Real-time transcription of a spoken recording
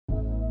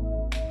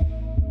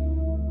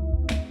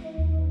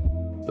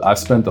I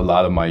spent a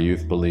lot of my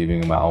youth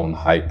believing in my own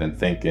hype and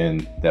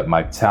thinking that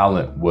my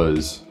talent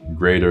was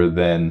greater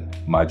than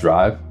my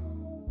drive.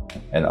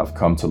 And I've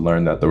come to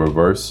learn that the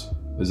reverse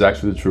is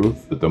actually the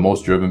truth. That the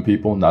most driven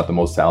people, not the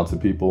most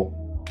talented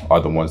people, are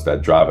the ones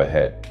that drive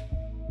ahead.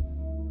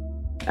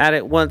 At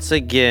it once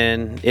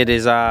again, it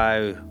is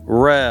I,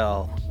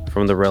 Rel,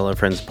 from the Rel and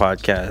Friends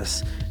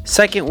podcast.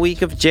 Second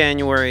week of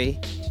January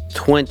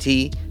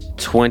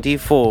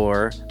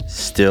 2024.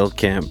 Still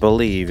can't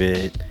believe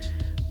it.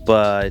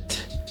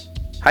 But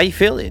how you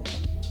feeling?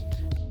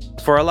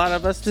 For a lot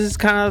of us, this is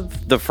kind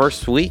of the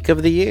first week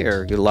of the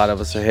year. A lot of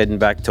us are heading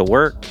back to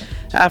work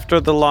after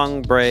the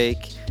long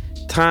break.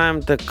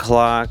 Time to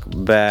clock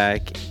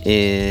back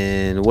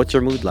in. What's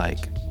your mood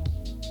like?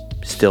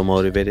 Still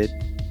motivated?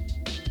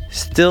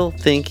 Still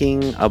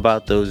thinking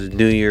about those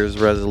New Year's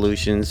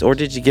resolutions? Or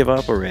did you give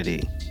up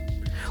already?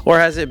 Or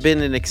has it been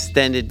an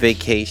extended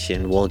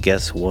vacation? Well,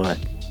 guess what?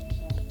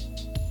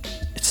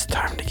 It's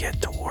time to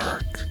get to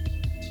work.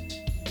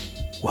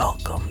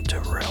 Welcome to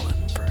Rel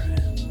and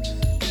Friends.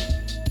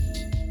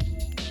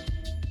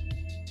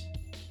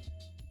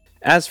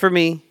 As for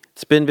me,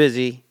 it's been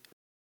busy.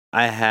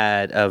 I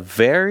had a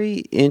very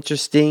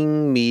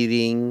interesting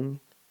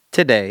meeting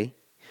today.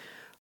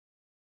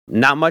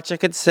 Not much I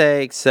could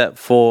say except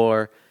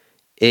for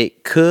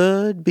it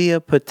could be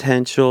a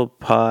potential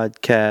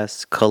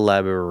podcast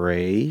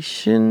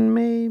collaboration,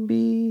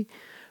 maybe.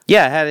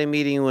 Yeah, I had a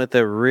meeting with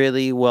a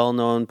really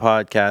well-known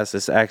podcast.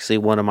 It's actually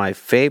one of my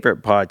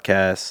favorite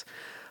podcasts.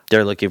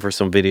 They're looking for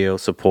some video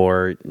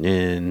support,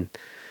 and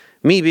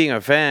me being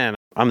a fan,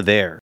 I'm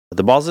there.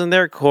 The ball's in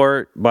their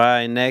court.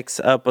 By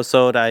next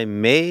episode, I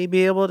may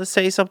be able to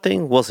say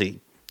something. We'll see.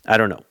 I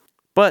don't know.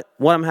 But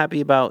what I'm happy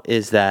about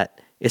is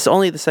that it's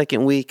only the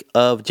second week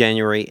of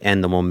January,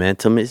 and the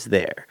momentum is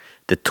there.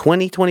 The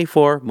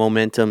 2024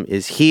 momentum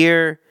is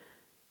here,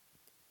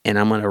 and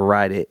I'm going to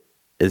ride it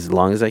as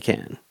long as I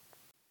can.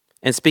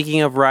 And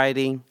speaking of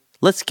riding,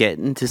 let's get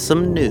into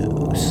some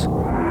news.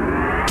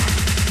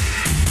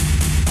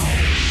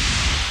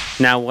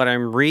 Now, what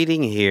I'm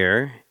reading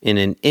here in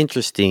an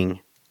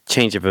interesting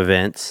change of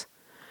events,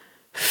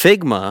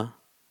 Figma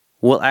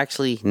will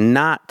actually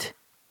not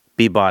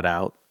be bought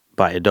out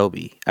by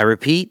Adobe. I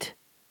repeat,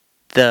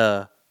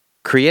 the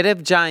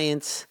creative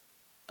giants,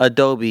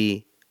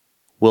 Adobe,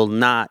 will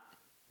not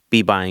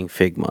be buying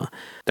Figma.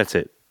 That's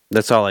it.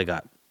 That's all I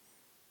got.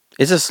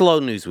 It's a slow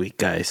news week,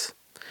 guys.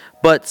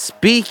 But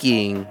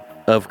speaking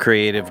of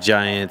creative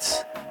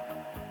giants,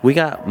 we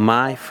got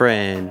my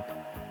friend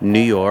New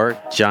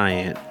York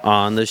Giant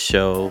on the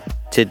show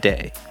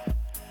today.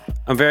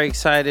 I'm very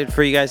excited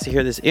for you guys to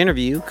hear this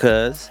interview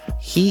because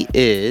he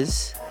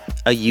is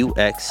a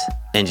UX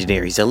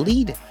engineer. He's a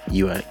lead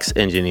UX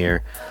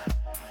engineer.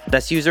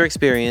 That's user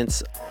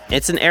experience.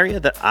 It's an area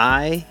that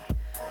I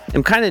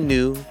am kind of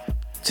new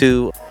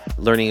to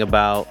learning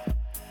about,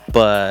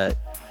 but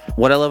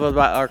what I love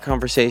about our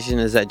conversation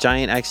is that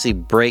Giant actually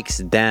breaks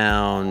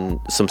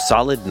down some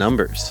solid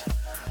numbers.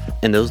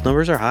 And those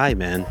numbers are high,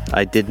 man.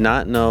 I did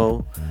not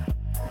know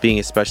being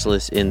a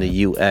specialist in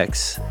the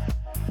UX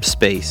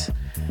space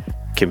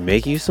can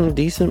make you some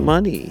decent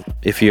money.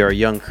 If you're a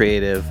young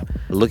creative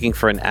looking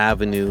for an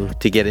avenue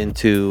to get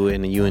into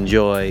and you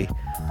enjoy,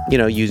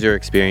 user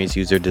experience,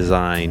 user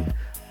design,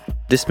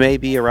 this may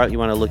be a route you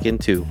want to look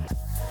into.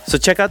 So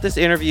check out this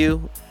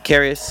interview.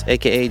 Karis,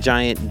 aka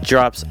Giant,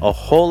 drops a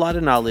whole lot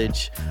of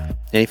knowledge.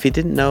 And if you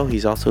didn't know,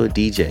 he's also a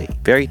DJ.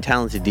 Very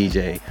talented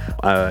DJ.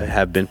 I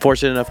have been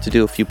fortunate enough to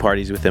do a few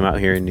parties with him out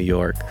here in New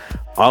York.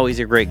 Always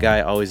a great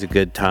guy, always a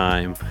good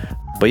time.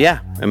 But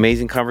yeah,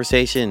 amazing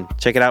conversation.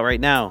 Check it out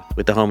right now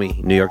with the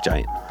homie, New York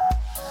Giant.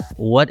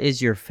 What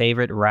is your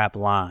favorite rap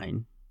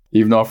line?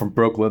 Even though I'm from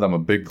Brooklyn, I'm a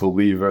big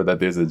believer that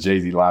there's a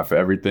Jay-Z line for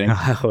everything.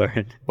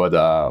 But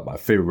my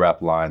favorite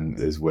rap line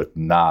is with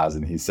Nas,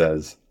 and he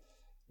says,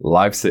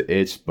 "Life's an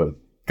itch, but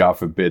God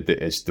forbid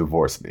the itch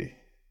divorce me."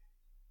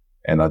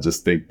 And I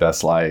just think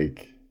that's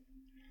like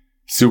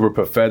super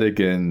pathetic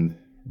and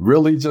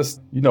really just,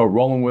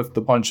 rolling with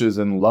the punches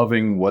and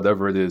loving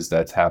whatever it is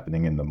that's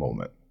happening in the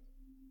moment.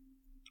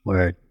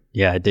 Word.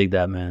 Yeah, I dig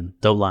that, man.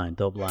 Dope line.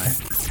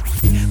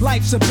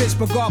 Life's a bitch,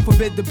 but God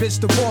forbid the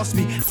bitch divorce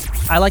me.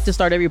 I like to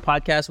start every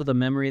podcast with a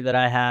memory that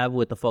I have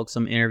with the folks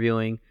I'm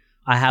interviewing.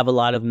 I have a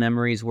lot of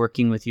memories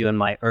working with you in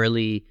my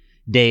early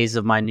days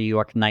of my New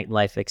York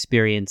nightlife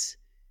experience.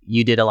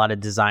 You did a lot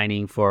of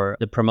designing for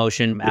the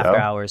promotion after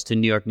hours to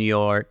New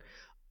York.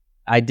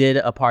 I did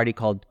a party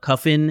called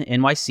Cuffin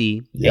NYC,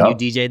 and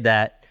you DJ'd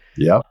that.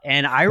 Yeah.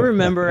 And I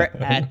remember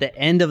at the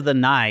end of the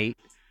night,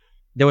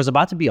 there was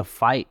about to be a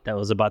fight that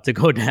was about to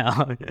go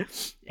down.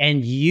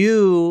 And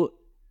you're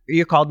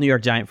called New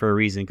York Giant for a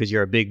reason because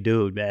you're a big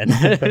dude, man.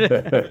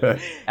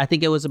 I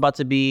think it was about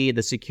to be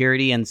the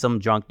security and some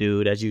drunk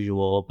dude as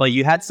usual. But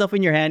you had stuff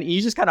in your hand and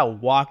you just kind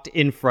of walked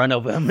in front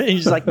of him. And you're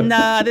just like,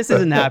 nah, this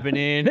isn't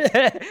happening.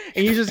 And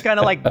you just kind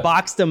of like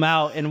boxed him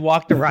out and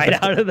walked right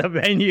out of the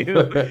venue.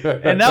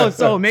 And that was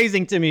so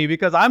amazing to me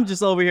because I'm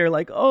just over here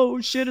like, oh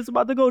shit, it's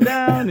about to go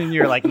down. And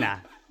you're like, nah.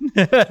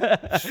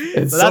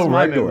 It's so that's so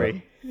my regular.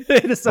 memory.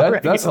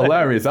 That's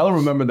hilarious. I don't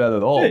remember that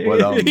at all.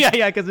 But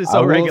yeah, because it's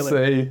so regular. I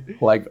will say,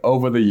 like,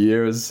 over the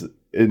years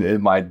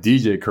in my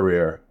DJ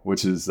career,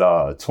 which is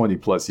 20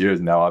 plus years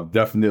now, I've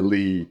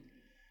definitely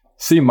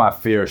seen my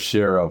fair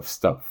share of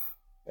stuff.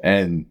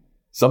 And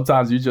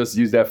sometimes you just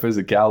use that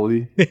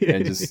physicality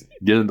and just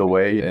get in the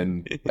way,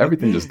 and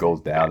everything just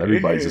goes down.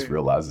 Everybody just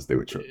realizes they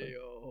were tripping.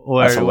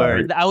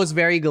 Word. I was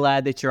very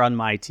glad that you're on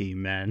my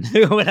team, man,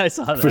 when I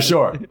saw that. For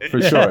sure.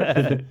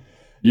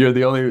 You're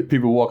the only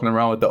people walking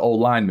around with the old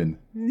lineman.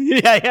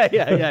 Yeah,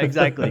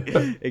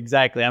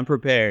 exactly. I'm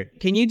prepared.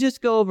 Can you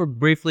just go over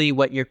briefly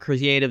what your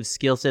creative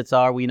skill sets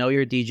are? We know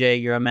you're a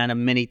DJ. You're a man of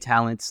many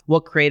talents.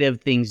 What creative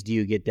things do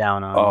you get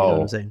down on? Oh, you know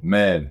what I'm saying?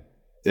 Man,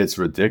 it's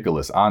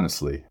ridiculous,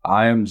 honestly.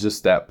 I am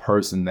just that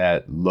person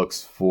that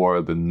looks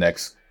for the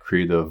next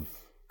creative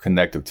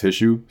connective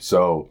tissue.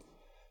 So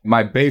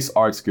my base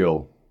art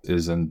skill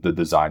is in the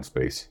design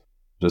space.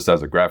 Just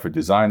as a graphic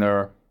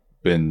designer,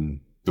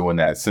 been doing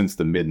that since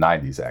the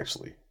mid-90s,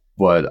 actually.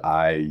 But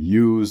I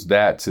use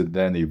that to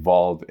then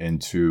evolve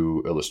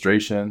into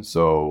illustration.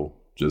 So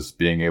just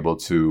being able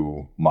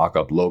to mock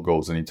up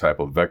logos, any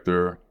type of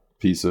vector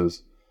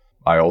pieces.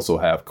 I also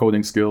have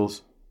coding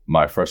skills.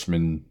 My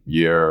freshman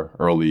year,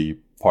 early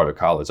part of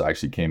college, I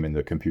actually came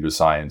into computer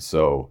science.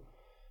 So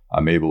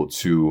I'm able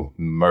to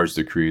merge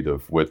the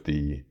creative with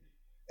the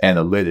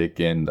analytic,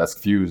 and that's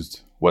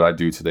fused. What I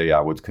do today, I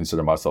would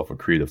consider myself a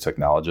creative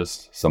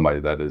technologist, somebody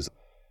that is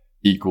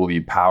equally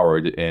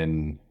powered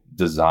in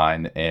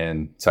design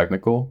and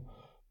technical.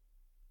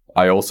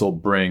 I also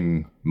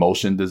bring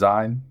motion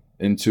design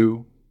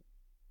into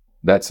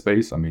that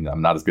space. I mean,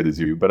 I'm not as good as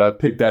you, but I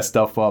picked that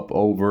stuff up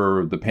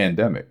over the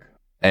pandemic,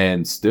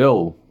 and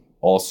still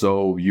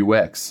also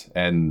UX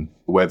and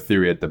web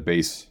theory at the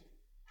base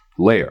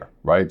layer,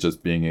 right?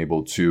 Just being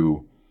able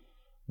to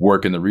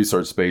work in the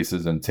research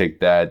spaces and take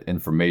that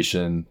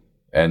information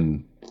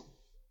and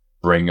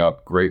bring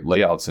up great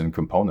layouts and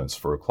components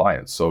for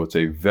clients. So it's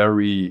a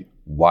very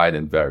wide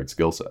and varied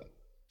skill set.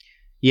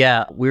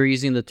 Yeah, we were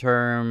using the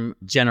term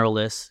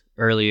generalist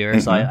earlier.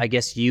 So I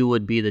guess you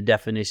would be the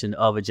definition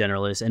of a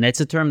generalist. And it's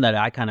a term that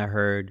I kind of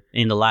heard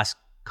in the last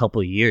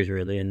couple of years,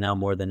 really. And now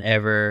more than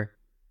ever,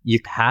 you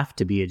have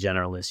to be a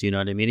generalist. You know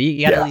what I mean?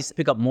 You got to at least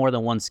pick up more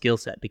than one skill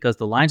set, because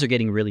the lines are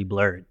getting really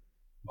blurred.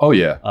 Oh,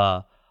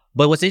 yeah.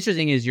 But what's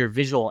interesting is your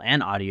visual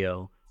and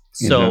audio.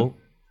 So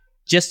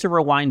just to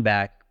rewind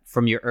back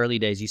from your early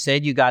days, you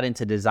said you got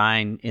into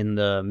design in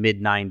the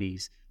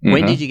mid-90s.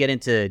 When did you get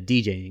into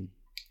DJing?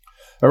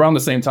 Around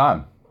the same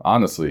time,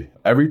 honestly.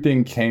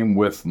 Everything came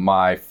with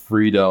my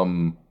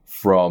freedom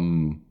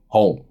from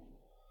home.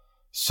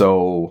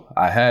 So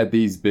I had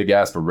these big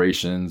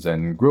aspirations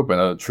and grew up in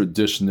a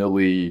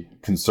traditionally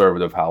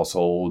conservative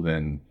household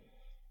and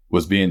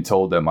was being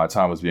told that my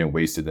time was being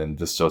wasted and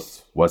this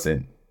just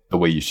wasn't the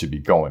way you should be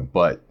going.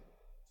 But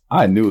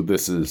I knew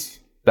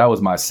that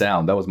was my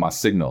sound, that was my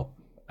signal.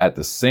 At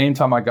the same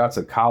time I got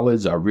to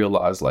college, I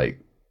realized, like,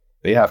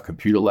 they have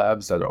computer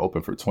labs that are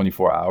open for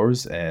 24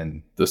 hours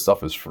and this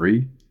stuff is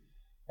free.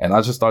 And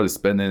I just started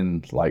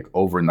spending like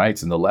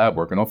overnights in the lab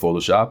working on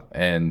Photoshop,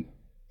 and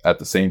at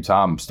the same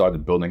time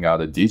started building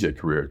out a DJ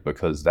career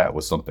because that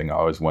was something I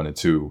always wanted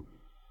to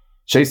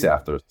chase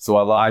after. So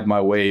I lied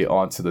my way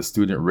onto the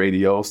student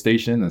radio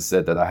station and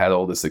said that I had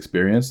all this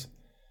experience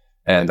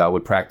and I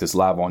would practice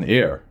live on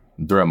air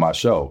during my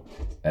show.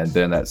 And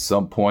then at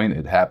some point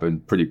it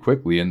happened pretty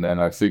quickly, and then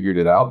I figured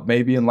it out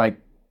maybe in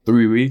like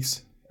 3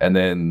 weeks. And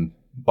then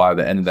by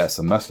the end of that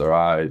semester,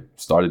 I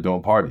started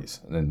doing parties,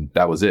 and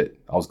that was it.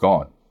 I was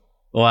gone.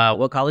 Wow.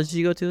 What college did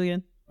you go to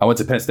again? I went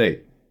to Penn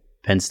State.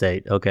 Penn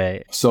State.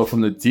 Okay. So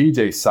from the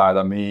DJ side,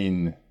 I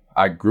mean,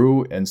 I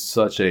grew in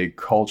such a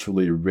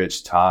culturally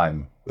rich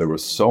time. There were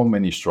so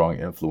many strong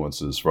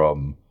influences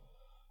from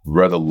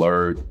Red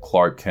Alert,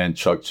 Clark Kent,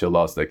 Chuck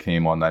Chillouts that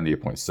came on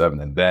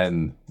 98.7. And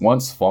then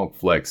once Funk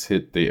Flex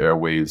hit the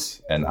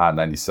airwaves and Hot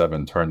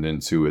 97 turned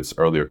into its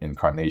earlier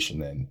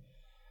incarnation, and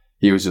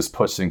he was just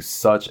pushing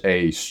such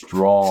a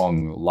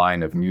strong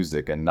line of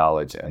music and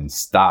knowledge and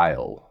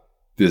style.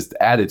 This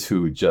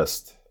attitude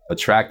just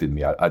attracted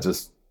me. I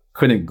just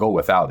couldn't go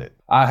without it.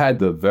 I had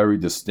the very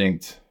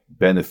distinct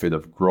benefit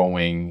of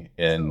growing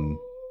in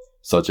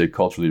such a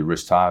culturally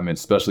rich time, and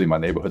especially in my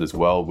neighborhood as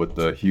well, with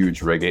the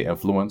huge reggae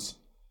influence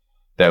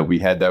that we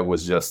had. That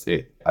was just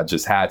it. I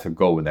just had to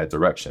go in that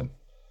direction.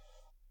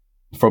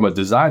 From a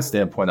design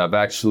standpoint, I've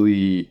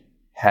actually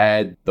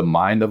had the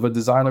mind of a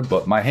designer,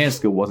 but my hand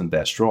skill wasn't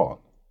that strong,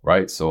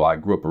 right? So I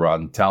grew up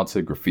around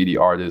talented graffiti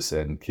artists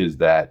and kids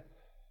that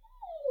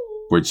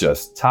were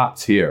just top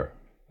tier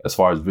as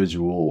far as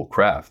visual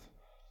craft.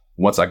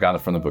 Once I got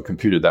in front of a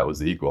computer, that was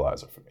the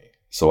equalizer for me.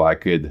 So I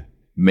could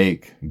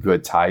make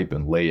good type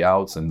and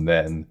layouts and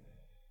then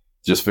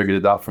just figured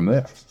it out from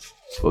there.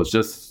 So it's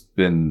just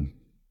been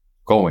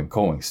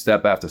going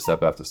step after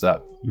step after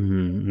step.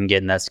 And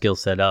getting that skill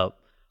set up.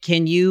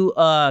 Can you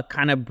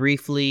kind of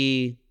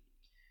briefly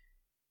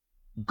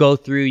go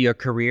through your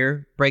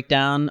career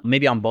breakdown,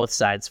 maybe on both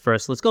sides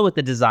first? Let's go with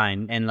the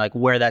design and like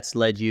where that's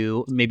led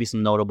you, maybe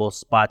some notable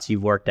spots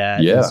you've worked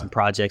at, and some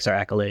projects or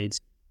accolades.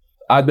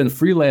 I've been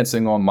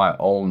freelancing on my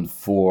own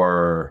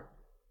for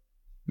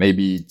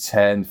maybe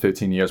 10,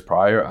 15 years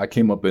prior. I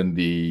came up in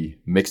the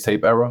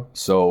mixtape era.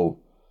 So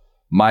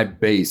my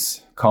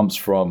base comes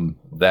from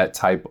that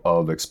type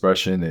of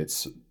expression.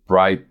 It's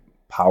bright,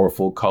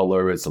 powerful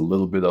color. It's a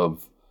little bit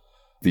of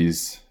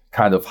these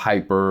kind of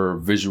hyper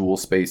visual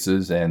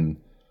spaces. And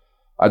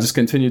I just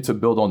continued to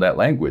build on that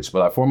language.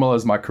 But I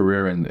formalized my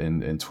career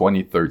in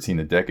 2013,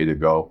 a decade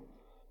ago.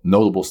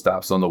 Notable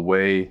stops on the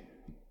way.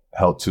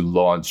 Helped to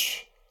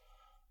launch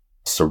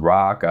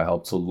Ciroc. I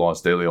helped to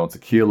launch De Leon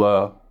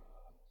Tequila.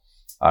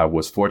 I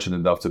was fortunate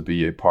enough to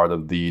be a part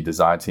of the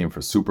design team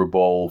for Super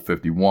Bowl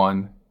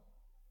 51,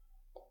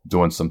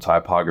 doing some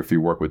typography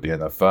work with the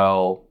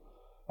NFL.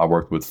 I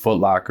worked with Foot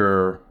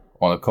Locker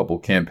on a couple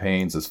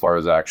campaigns as far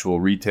as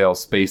actual retail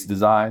space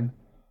design.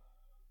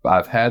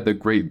 I've had the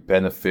great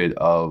benefit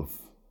of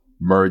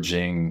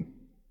merging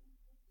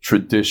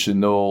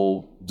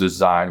traditional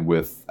design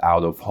with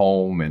out of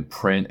home and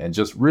print, and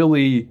just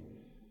really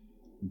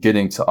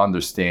getting to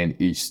understand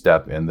each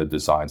step in the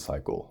design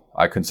cycle.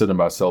 I consider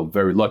myself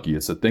very lucky.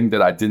 It's a thing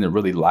that I didn't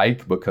really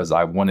like because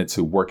I wanted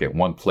to work at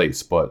one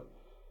place, but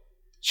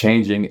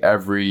changing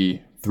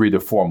every 3 to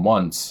 4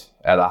 months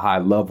at a high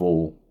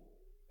level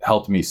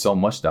helped me so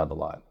much down the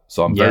line.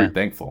 So I'm very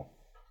thankful.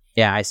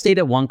 Yeah, I stayed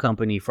at one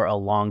company for a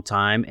long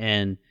time,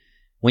 and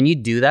when you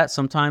do that,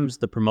 sometimes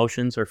the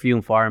promotions are few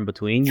and far in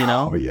between, you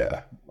know? Oh,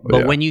 yeah.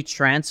 But when you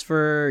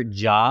transfer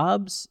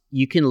jobs,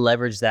 you can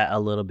leverage that a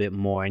little bit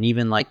more and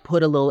even like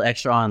put a little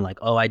extra on, like,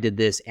 oh, I did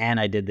this and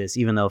I did this,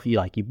 even though if you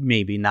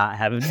maybe not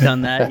haven't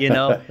done that, you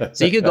know?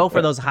 So you could go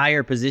for those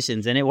higher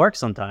positions, and it works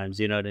sometimes,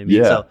 you know what I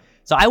mean? Yeah.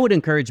 So I would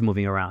encourage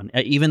moving around,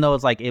 even though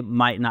it's like it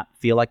might not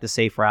feel like the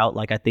safe route.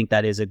 Like I think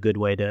that is a good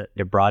way to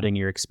broaden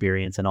your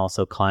experience and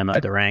also climb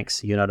up the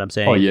ranks. You know what I'm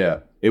saying? Oh, yeah.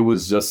 It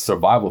was just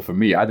survival for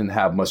me. I didn't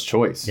have much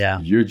choice. Yeah.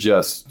 You're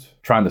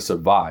just trying to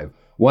survive.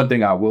 One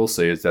thing I will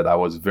say is that I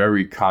was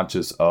very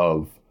conscious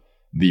of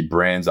the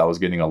brands I was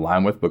getting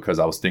aligned with because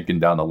I was thinking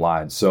down the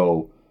line.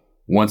 So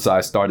once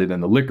I started in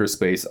the liquor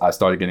space, I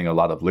started getting a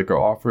lot of liquor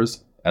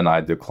offers, and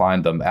I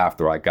declined them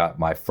after I got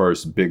my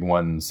first big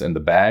ones in the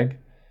bag.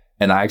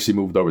 And I actually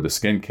moved over to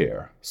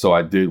skincare. So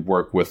I did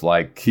work with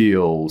like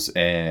Kiehl's,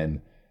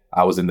 and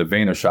I was in the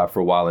Vayner shop for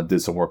a while and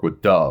did some work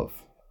with Dove.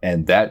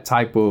 And that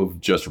type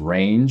of just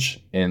range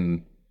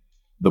in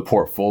the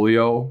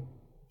portfolio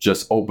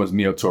just opens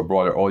me up to a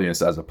broader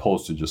audience as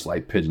opposed to just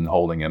like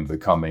pigeonholing and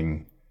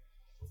becoming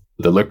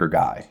the liquor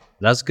guy.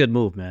 That's a good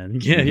move, man.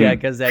 Yeah,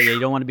 because you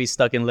don't want to be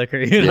stuck in liquor.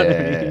 You know what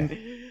I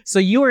mean? So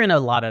you were in a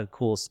lot of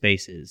cool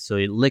spaces. So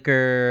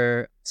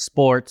liquor,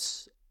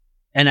 sports,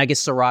 and I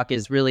guess Ciroc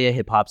is really a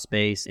hip hop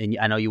space. And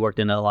I know you worked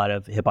in a lot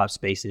of hip hop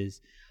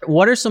spaces.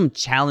 What are some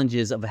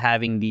challenges of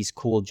having these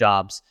cool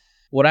jobs?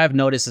 What I've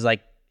noticed is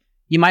like,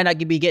 you might not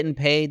be getting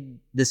paid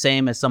the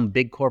same as some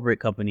big corporate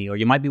company, or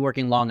you might be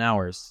working long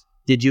hours.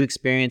 Did you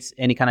experience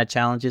any kind of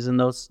challenges in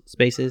those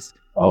spaces?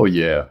 Oh,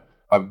 yeah.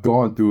 I've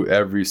gone through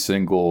every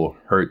single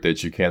hurt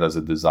that you can as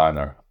a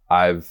designer.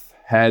 I've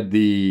had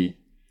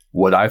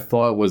what I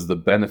thought was the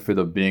benefit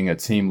of being a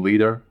team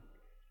leader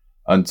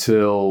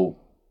until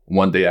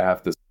one day I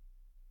have to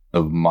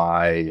of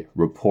my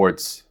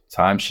report's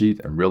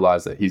timesheet and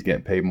realize that he's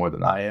getting paid more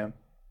than I am.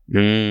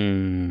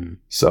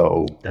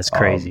 So that's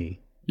crazy.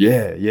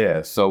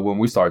 Yeah. So when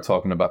we start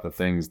talking about the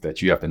things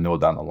that you have to know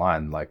down the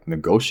line, like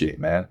negotiate,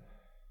 man.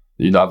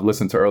 You know, I've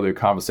listened to earlier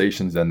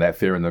conversations, and that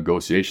fear of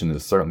negotiation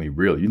is certainly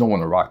real. You don't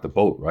want to rock the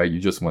boat, right? You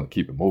just want to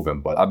keep it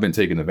moving. But I've been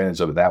taking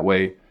advantage of it that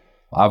way.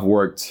 I've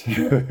worked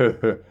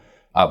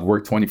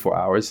 24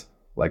 hours,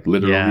 like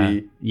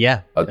literally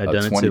a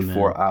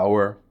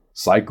 24-hour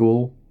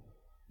cycle.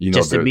 You know,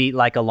 just to meet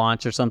like a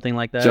launch or something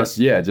like that?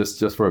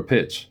 Just for a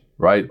pitch,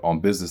 right? On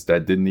business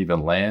that didn't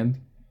even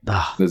land.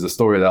 There's a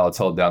story that I'll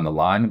tell down the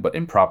line, but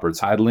improper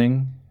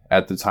titling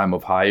at the time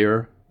of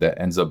hire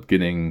that ends up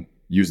getting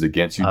used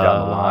against you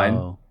down the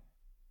line.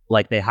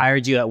 Like they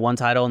hired you at one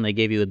title and they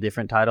gave you a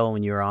different title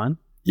when you were on?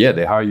 Yeah,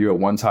 they hire you at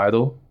one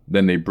title,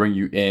 then they bring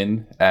you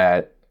in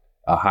at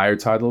a higher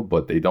title,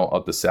 but they don't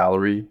up the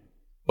salary,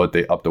 but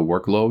they up the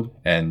workload,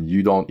 and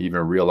you don't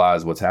even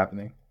realize what's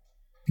happening.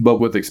 But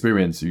with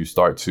experience, you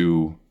start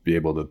to be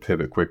able to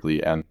pivot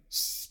quickly and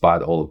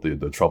spot all of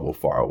the trouble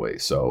far away.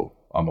 So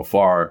I'm a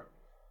far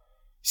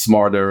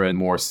smarter and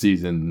more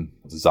seasoned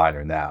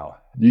designer now.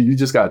 You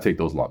just got to take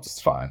those lumps.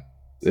 It's fine.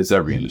 It's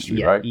every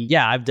industry, right?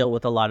 Yeah, I've dealt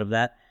with a lot of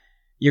that.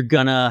 You're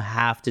going to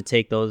have to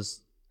take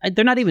those.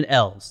 They're not even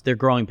L's. They're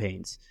growing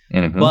pains.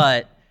 Mm-hmm.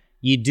 But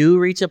you do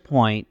reach a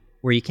point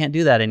where you can't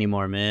do that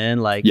anymore, man.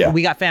 Like,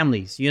 we got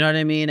families, you know what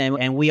I mean?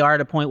 And we are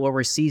at a point where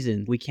we're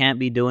seasoned. We can't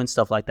be doing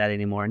stuff like that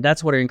anymore. And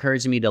that's what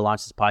encouraged me to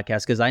launch this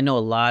podcast, because I know a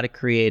lot of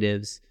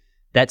creatives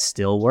that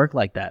still work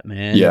like that,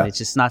 man. Yeah. It's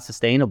just not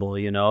sustainable,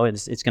 you know?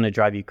 It's going to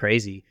drive you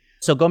crazy.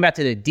 So going back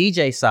to the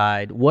DJ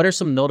side, what are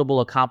some notable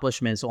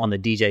accomplishments on the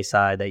DJ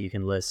side that you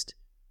can list?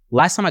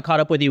 Last time I caught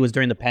up with you was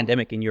during the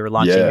pandemic and you were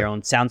launching your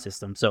own sound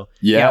system. So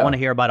I want to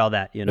hear about all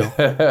that,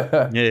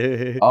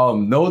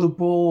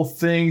 Notable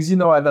things,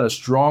 I've had a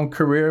strong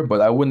career,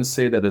 but I wouldn't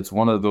say that it's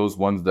one of those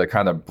ones that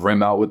kind of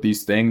brim out with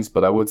these things.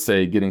 But I would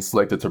say getting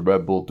selected to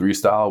Red Bull 3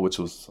 Style, which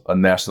was a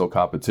national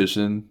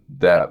competition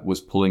that was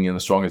pulling in the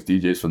strongest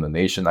DJs from the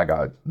nation. I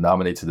got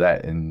nominated to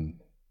that in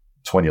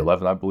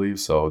 2011, I believe.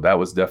 So that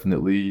was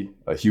definitely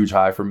a huge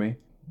high for me.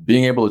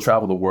 Being able to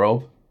travel the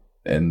world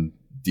and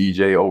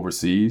DJ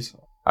overseas.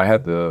 I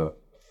had the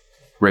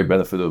great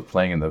benefit of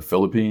playing in the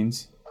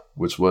Philippines,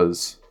 which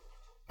was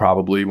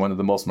probably one of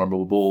the most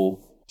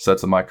memorable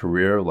sets of my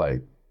career,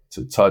 like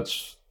to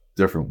touch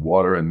different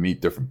water and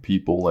meet different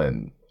people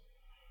and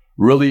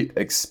really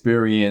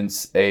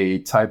experience a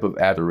type of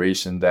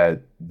adoration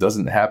that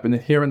doesn't happen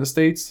here in the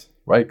States,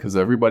 right? Because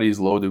everybody's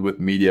loaded with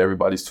media,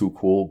 everybody's too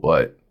cool,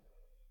 but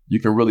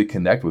you can really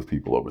connect with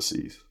people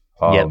overseas.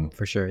 Yeah,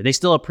 for sure. They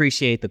still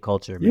appreciate the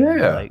culture, man.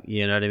 Yeah. Like,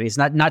 you know what I mean? It's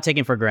not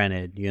taken for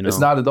granted, It's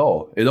not at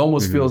all. It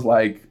almost feels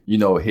like,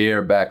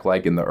 here back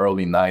like in the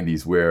early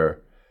 90s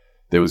where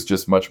there was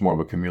just much more of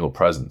a communal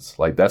presence.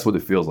 Like that's what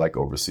it feels like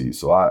overseas.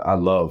 So I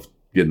love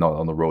getting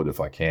on the road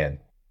if I can.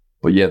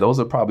 But yeah, those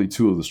are probably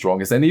two of the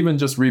strongest. And even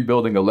just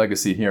rebuilding a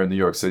legacy here in New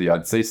York City,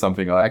 I'd say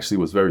something I actually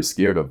was very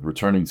scared of,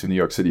 returning to New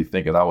York City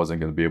thinking I wasn't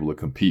going to be able to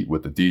compete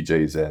with the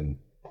DJs. And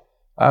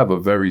I have a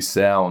very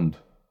sound,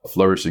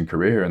 flourishing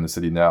career in the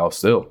city now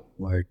still.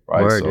 Word.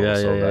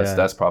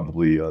 That's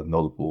probably a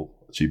notable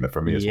achievement for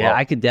me as well. Yeah,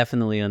 I could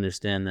definitely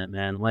understand that,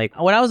 man. Like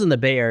when I was in the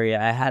Bay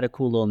Area, I had a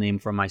cool little name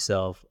for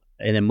myself.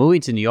 And then moving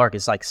to New York,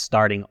 it's like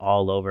starting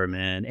all over,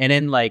 man. And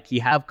then like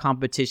you have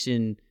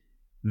competition,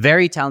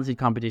 very talented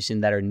competition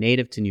that are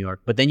native to New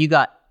York, but then you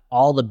got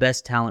all the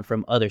best talent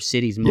from other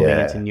cities moving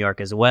into New York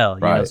as well.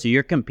 You know, so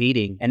you're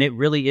competing, and it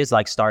really is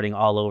like starting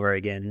all over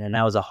again. And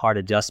that was a hard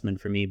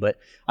adjustment for me, but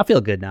I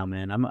feel good now,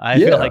 man. I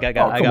feel like I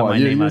got my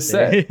name out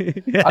there.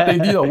 I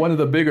think one of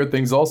the bigger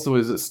things also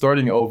is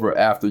starting over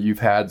after you've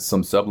had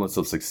some semblance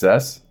of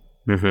success.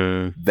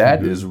 That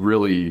is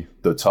really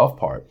the tough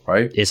part,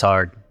 right? It's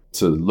hard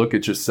to look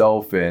at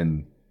yourself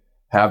and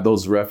have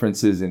those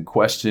references and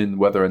question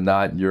whether or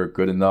not you're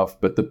good enough.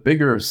 But the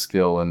bigger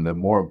skill and the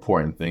more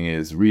important thing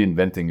is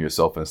reinventing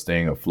yourself and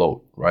staying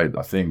afloat, right?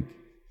 I think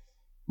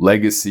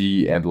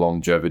legacy and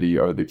longevity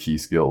are the key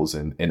skills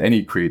in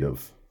any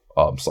creative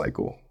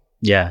cycle.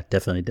 Yeah,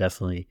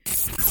 definitely.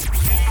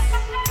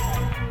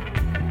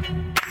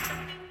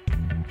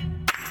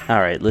 All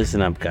right,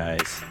 listen up,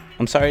 guys.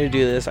 I'm sorry to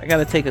do this. I got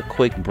to take a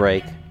quick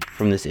break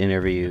from this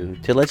interview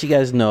to let you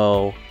guys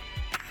know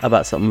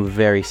about something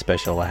very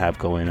special I have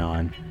going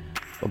on.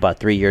 About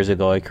 3 years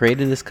ago, I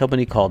created this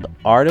company called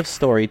Art of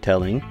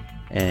Storytelling.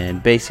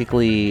 And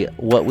basically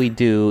what we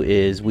do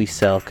is we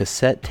sell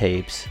cassette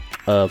tapes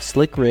of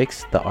Slick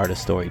Rick's The Art of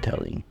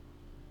Storytelling.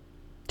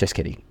 Just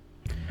kidding.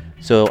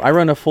 So I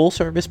run a full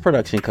service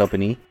production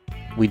company.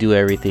 We do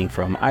everything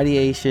from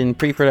ideation,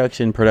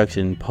 pre-production,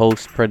 production,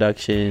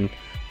 post-production,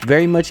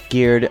 very much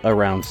geared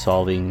around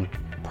solving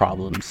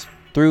problems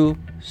through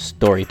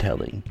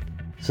storytelling.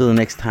 So the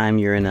next time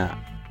you're in a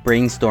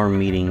brainstorm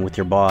meeting with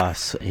your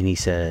boss and he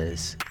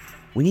says,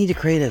 we need to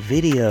create a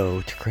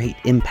video to create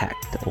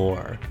impact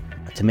or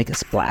to make a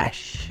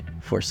splash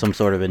for some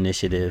sort of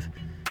initiative,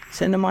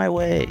 send them my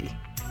way.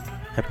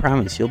 I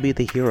promise you'll be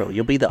the hero.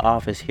 You'll be the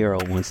office hero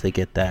once they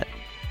get that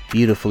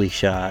beautifully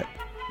shot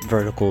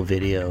vertical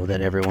video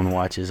that everyone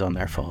watches on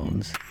their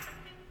phones.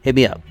 Hit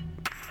me up,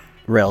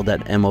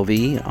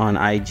 rel.mov on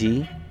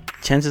IG.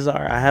 Chances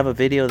are I have a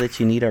video that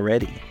you need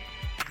already.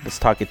 Let's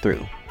talk it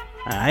through.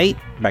 All right,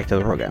 back to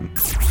the program.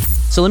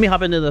 So let me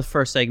hop into the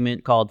first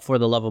segment called For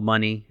the Love of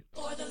Money.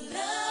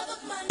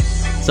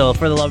 So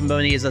For the Love of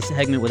Money is a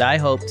segment that I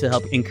hope to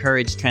help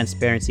encourage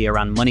transparency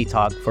around money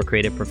talk for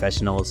creative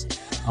professionals.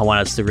 I want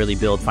us to really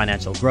build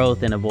financial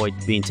growth and avoid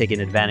being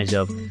taken advantage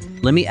of.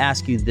 Let me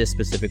ask you this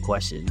specific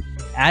question.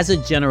 As a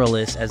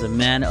generalist, as a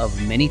man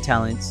of many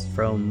talents,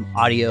 from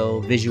audio,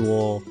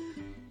 visual,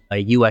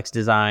 UX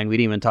design, we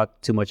didn't even talk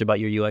too much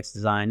about your UX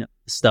design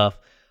stuff.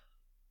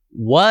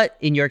 What,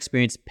 in your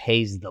experience,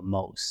 pays the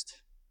most?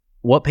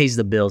 What pays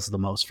the bills the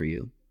most for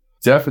you?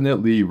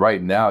 Definitely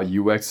right now,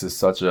 UX is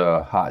such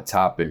a hot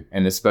topic,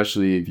 and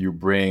especially if you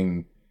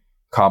bring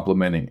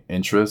complementing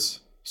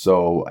interests.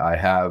 So I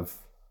have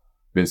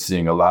been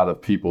seeing a lot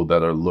of people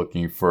that are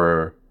looking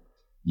for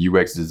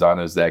UX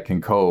designers that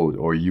can code,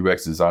 or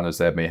UX designers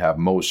that may have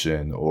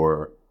motion,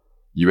 or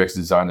UX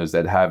designers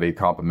that have a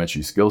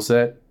complementary skill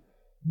set.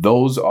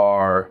 Those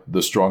are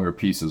the stronger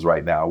pieces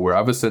right now, where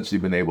I've essentially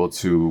been able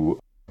to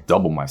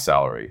double my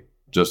salary.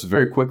 Just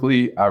very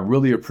quickly, I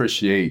really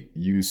appreciate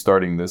you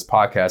starting this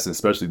podcast, and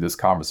especially this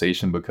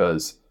conversation,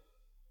 because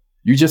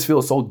you just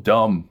feel so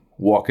dumb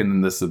walking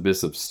in this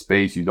abyss of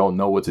space. You don't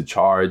know what to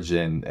charge,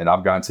 and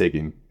I've gotten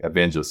taken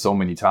advantage of so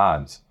many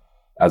times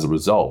as a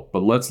result.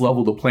 But let's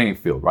level the playing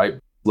field, right?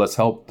 Let's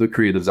help the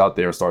creatives out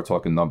there start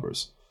talking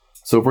numbers.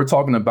 So if we're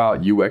talking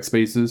about UX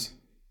spaces,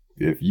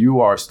 if you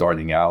are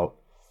starting out,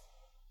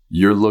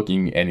 you're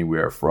looking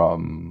anywhere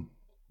from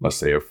let's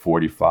say a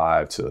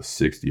 $45 to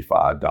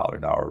 $65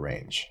 an hour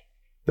range.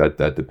 That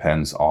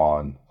depends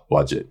on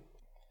budget.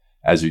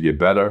 As you get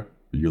better,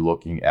 you're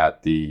looking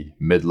at the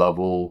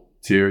mid-level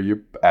tier.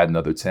 You add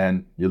another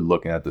 10, you're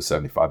looking at the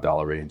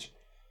 $75 range.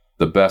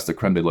 The best, the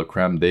creme de la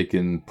creme, they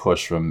can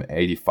push from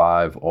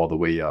 85 all the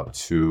way up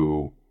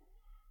to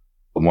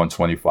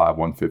 125,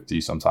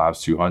 150,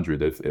 sometimes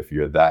 200 if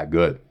you're that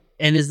good.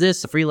 And is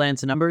this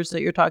freelance numbers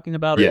that you're talking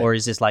about? Yeah. Or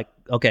is this like,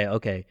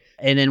 okay.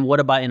 And then what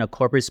about in a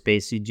corporate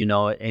space? Did you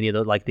know any of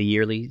the, like the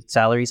yearly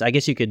salaries? I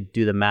guess you could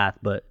do the math,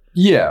 but.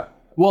 Yeah.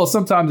 Well,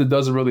 sometimes it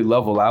doesn't really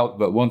level out,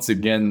 but once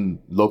again,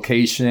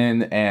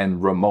 location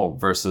and remote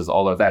versus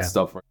all of that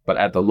stuff. But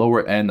at the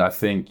lower end, I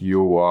think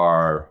you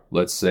are,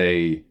 let's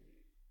say,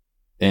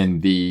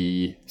 in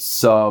the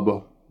sub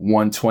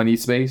 120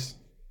 space.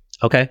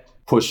 Okay.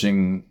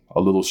 Pushing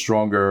a little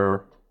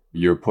stronger.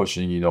 You're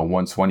pushing,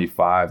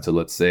 125 to,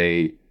 let's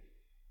say,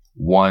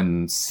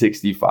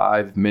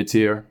 165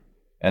 mid-tier.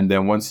 And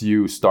then once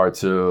you start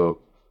to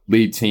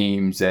lead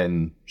teams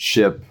and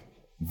ship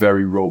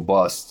very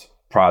robust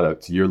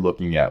product, you're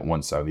looking at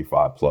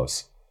 175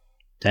 plus.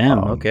 Damn,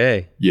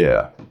 okay.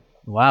 Yeah.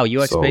 Wow,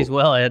 UX pays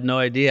well. I had no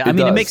idea. I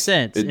mean, it makes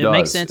sense. It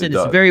makes sense, and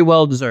it's very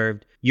well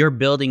deserved. You're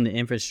building the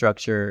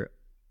infrastructure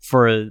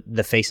for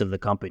the face of the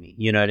company.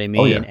 You know what I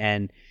mean? Oh, yeah.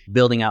 And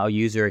building out a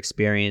user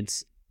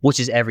experience, which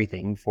is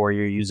everything for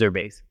your user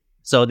base.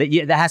 So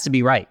that has to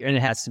be right, and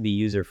it has to be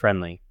user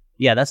friendly.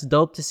 Yeah, that's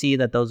dope to see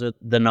that those are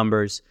the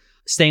numbers.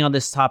 Staying on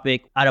this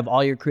topic, out of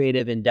all your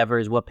creative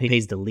endeavors, what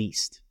pays the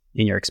least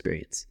in your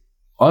experience?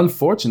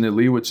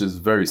 Unfortunately, which is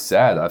very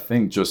sad, I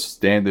think just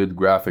standard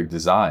graphic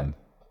design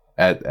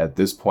at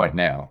this point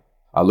now.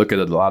 I look at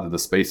a lot of the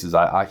spaces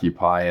I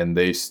occupy, and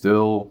they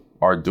still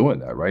are doing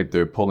that, right?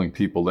 They're pulling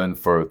people in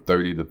for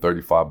 $30 to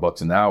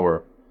 $35 an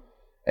hour.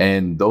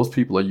 And those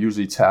people are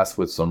usually tasked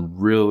with some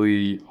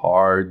really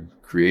hard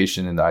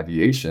creation and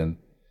ideation,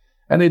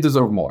 and they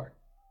deserve more.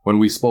 When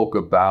we spoke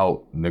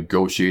about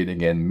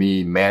negotiating and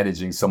me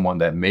managing someone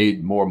that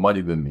made more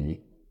money than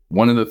me,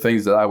 one of the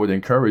things that I would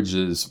encourage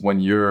is when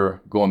you're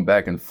going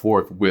back and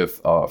forth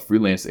with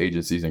freelance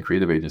agencies and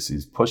creative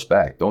agencies, push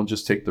back. Don't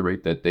just take the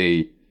rate that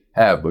they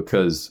have,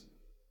 because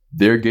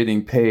they're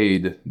getting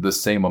paid the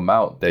same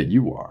amount that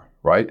you are,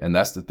 right? And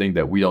that's the thing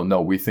that we don't know.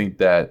 We think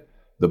that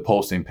the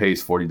posting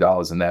pays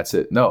 $40 and that's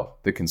it. No,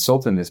 the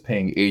consultant is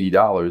paying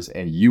 $80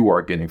 and you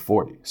are getting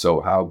 40.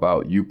 So how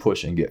about you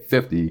push and get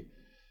 50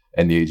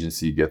 and the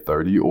agency get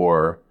 30,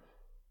 or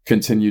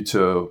continue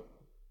to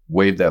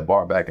wave that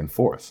bar back and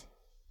forth?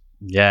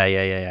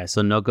 Yeah.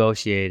 So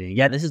negotiating.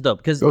 Yeah, this is dope,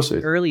 because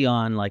early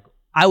on, like,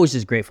 I was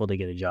just grateful to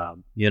get a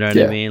job. You know what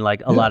I mean?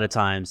 Like a lot of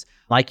times,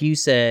 like you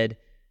said,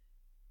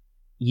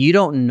 you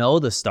don't know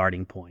the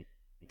starting point.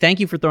 Thank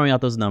you for throwing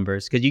out those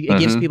numbers, because it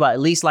gives people at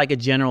least like a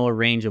general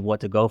range of what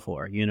to go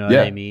for. You know what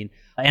I mean?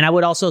 And I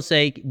would also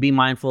say be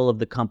mindful of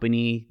the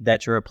company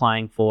that you're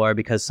applying for,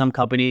 because some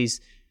companies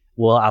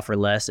will offer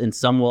less and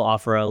some will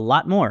offer a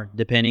lot more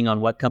depending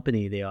on what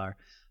company they are.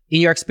 In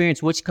your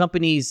experience, which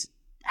companies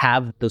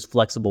have those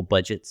flexible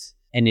budgets,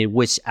 and in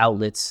which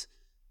outlets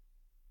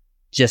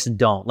just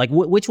don't? Like,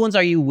 which ones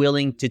are you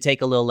willing to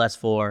take a little less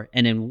for?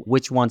 And then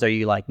which ones are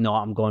you like, no,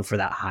 I'm going for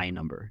that high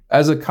number?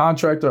 As a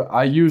contractor,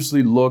 I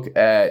usually look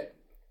at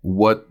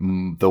what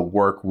the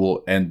work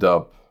will end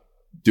up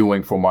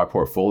doing for my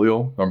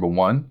portfolio, number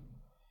one.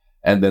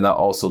 And then I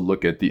also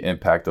look at the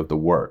impact of the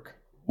work.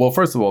 Well,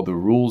 first of all, the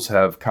rules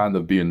have kind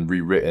of been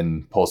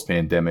rewritten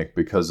post-pandemic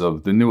because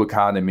of the new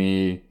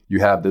economy. You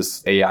have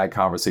this AI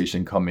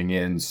conversation coming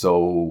in.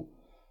 So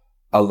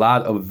a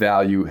lot of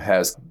value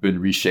has been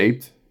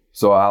reshaped.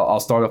 So I'll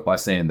start off by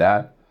saying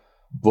that.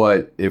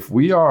 But if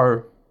we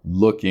are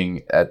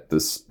looking at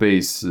the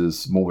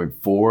spaces moving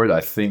forward,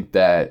 I think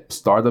that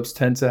startups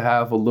tend to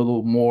have a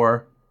little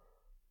more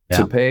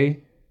to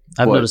pay.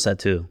 I've noticed that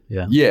too.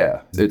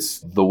 Yeah, it's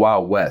the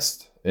Wild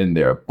West in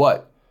there.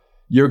 But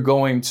you're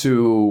going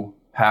to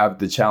have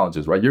the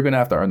challenges, right? You're going to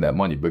have to earn that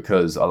money,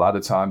 because a lot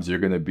of times you're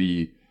going to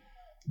be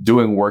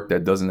doing work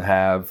that doesn't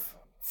have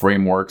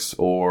frameworks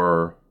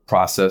or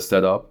process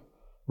set up.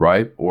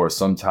 Right? Or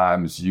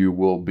sometimes you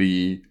will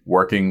be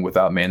working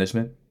without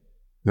management,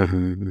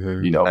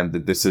 and the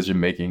decision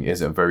making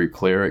isn't very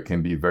clear. It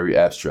can be very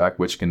abstract,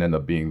 which can end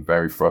up being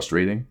very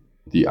frustrating.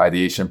 The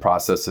ideation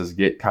processes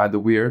get kind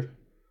of weird,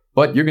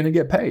 but you're going to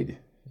get paid.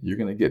 You're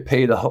going to get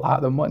paid a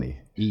lot of money.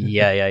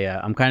 Yeah.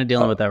 I'm kind of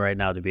dealing with that right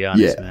now, to be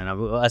honest, man.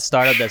 A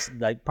startup that's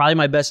like probably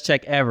my best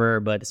check ever,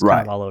 but it's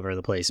kind of all over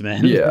the place,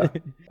 man. Yeah.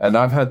 And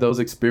I've had those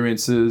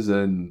experiences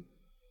and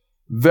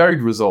varied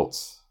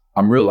results.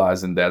 I'm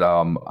realizing that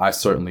I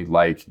certainly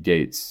like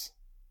gates.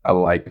 I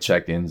like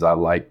check-ins. I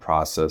like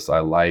process. I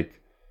like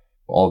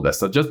all of that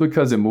stuff, just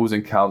because it moves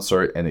in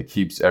concert and it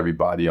keeps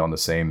everybody on the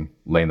same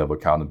lane of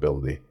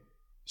accountability.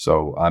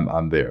 So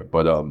I'm there.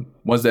 But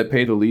ones that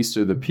pay the least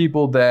are the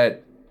people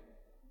that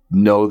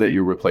know that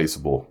you're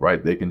replaceable,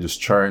 right? They can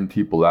just churn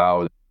people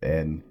out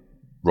and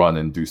run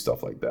and do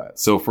stuff like that.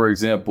 So for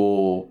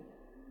example,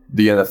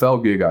 the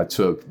NFL gig I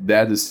took,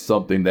 that is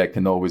something that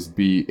can always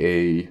be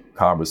a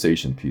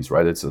conversation piece,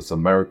 right? It's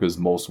America's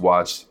most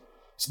watched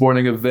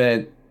sporting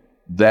event.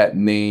 That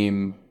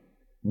name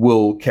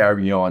will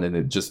carry on, and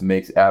it just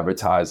makes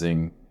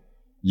advertising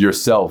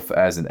yourself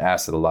as an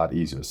asset a lot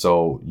easier.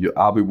 So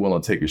I'll be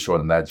willing to take a shot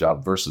on that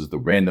job versus the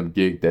random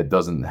gig that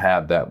doesn't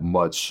have that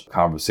much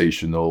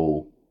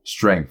conversational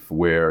strength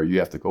where you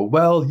have to go,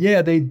 well,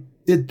 yeah, they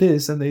did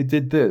this and they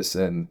did this.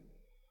 And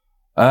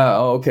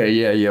okay,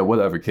 yeah,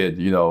 whatever, kid,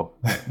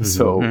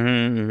 So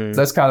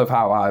that's kind of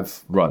how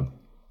I've run.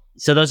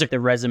 So those are the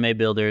resume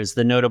builders,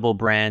 the notable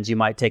brands. You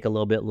might take a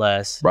little bit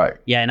less. Right.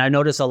 Yeah, and I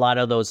notice a lot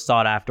of those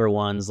sought after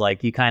ones,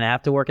 like you kind of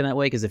have to work in that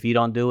way because if you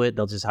don't do it,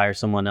 they'll just hire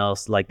someone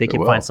else. Like they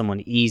can find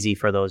someone easy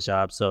for those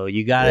jobs. So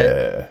you got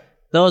to,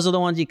 those are the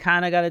ones you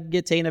kind of got to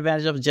get taken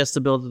advantage of just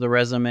to build the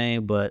resume.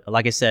 But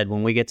like I said,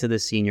 when we get to the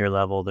senior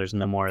level, there's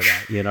no more of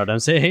that. You know what I'm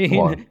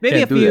saying?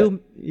 Maybe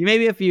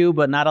a few,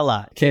 but not a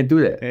lot. Can't do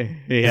that.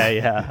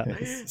 Yeah.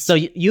 So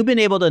you've been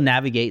able to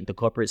navigate the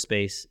corporate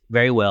space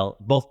very well,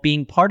 both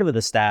being part of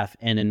the staff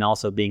and then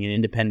also being an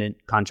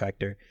independent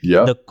contractor.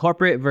 Yeah. The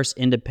corporate versus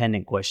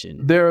independent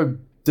question. There are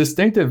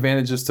distinct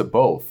advantages to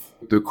both.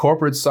 The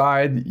corporate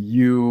side,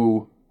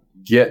 you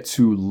get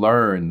to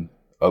learn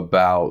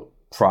about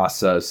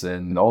process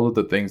and all of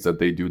the things that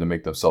they do to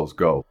make themselves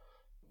go.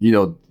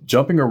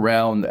 Jumping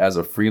around as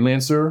a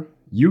freelancer,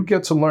 you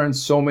get to learn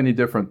so many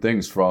different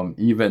things, from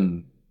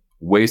even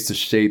ways to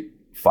shape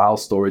file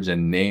storage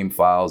and name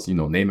files,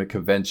 naming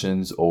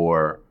conventions,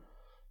 or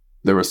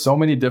there are so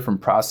many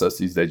different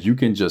processes that you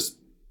can just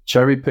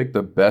cherry pick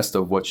the best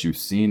of what you've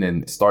seen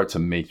and start to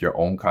make your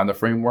own kind of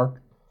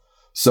framework.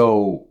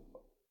 So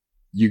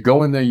you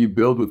go in there, you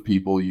build with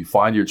people, you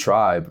find your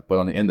tribe. But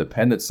on the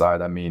independent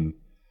side,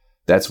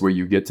 that's where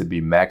you get to be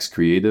max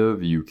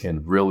creative. You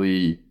can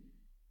really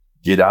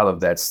get out of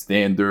that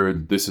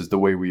standard, this is the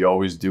way we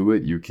always do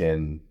it. You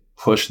can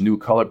push new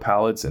color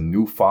palettes and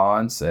new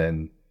fonts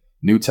and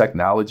new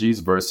technologies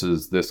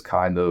versus this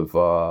kind of,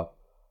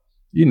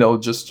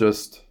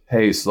 just,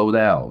 hey, slow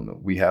down.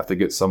 We have to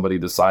get somebody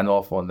to sign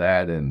off on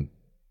that. And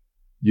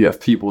you have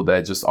people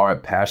that just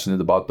aren't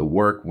passionate about the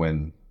work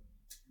when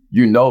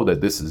you know that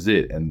this is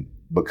it. And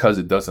because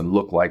it doesn't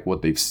look like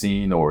what they've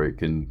seen, or it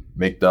can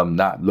make them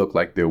not look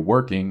like they're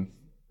working,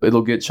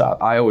 it'll get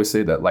chopped. I always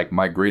say that, like,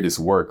 my greatest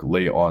work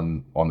lay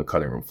on the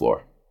cutting room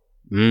floor.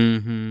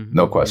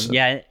 No question.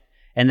 Yeah,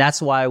 and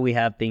that's why we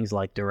have things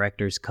like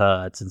director's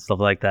cuts and stuff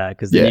like that,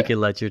 because then you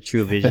can let your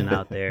true vision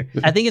out there.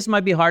 I think it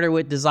might be harder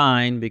with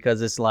design because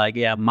it's like,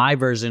 my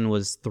version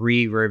was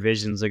 3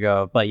 revisions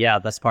ago, but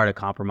that's part of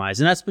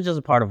compromise. And that's just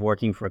a part of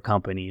working for a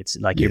company. It's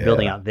like you're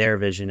building out their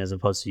vision as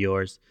opposed to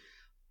yours.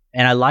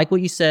 And I like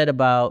what you said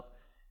about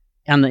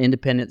on the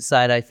independent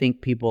side. I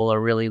think people are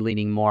really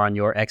leaning more on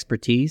your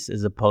expertise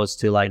as opposed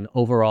to like an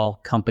overall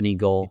company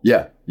goal.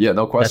 Yeah,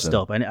 no question. That's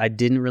dope. And I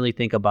didn't really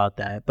think about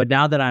that. But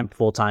now that I'm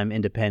full-time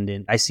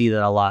independent, I see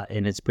that a lot.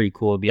 And it's pretty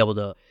cool to be able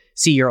to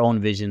see your own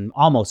vision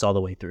almost all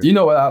the way through.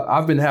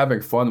 I've been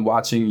having fun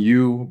watching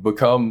you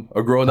become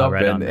a grown-up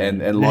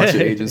and launch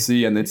your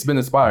agency. And it's been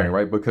inspiring,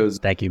 right? Because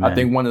thank you, man. I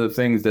think one of the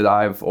things that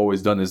I've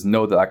always done is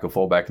know that I could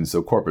fall back into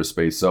a corporate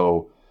space.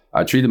 So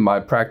I treated my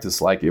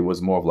practice like it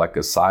was more of like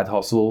a side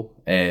hustle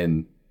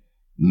and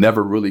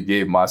never really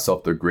gave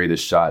myself the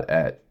greatest shot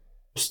at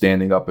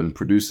standing up and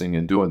producing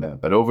and doing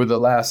that. But over the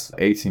last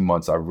 18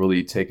 months, I've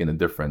really taken a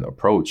different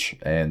approach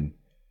and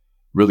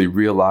really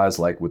realized,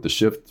 like, with the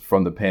shift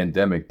from the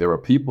pandemic, there are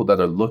people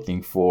that are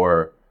looking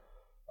for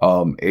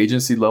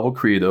agency level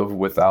creative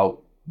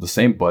without the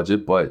same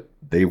budget, but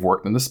they've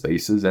worked in the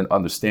spaces and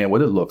understand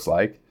what it looks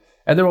like.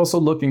 And they're also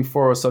looking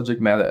for a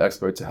subject matter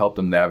expert to help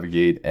them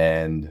navigate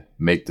and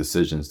make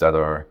decisions that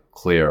are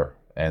clear.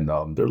 And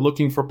they're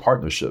looking for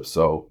partnerships.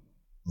 So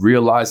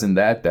realizing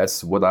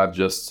that's what I've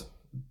just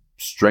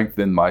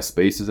strengthened my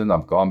spaces in.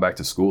 I've gone back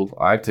to school.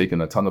 I've taken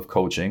a ton of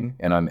coaching,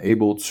 and I'm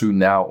able to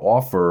now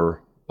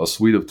offer a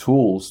suite of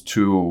tools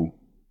to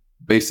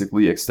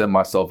basically extend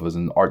myself as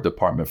an art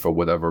department for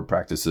whatever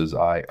practices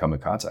I come in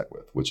contact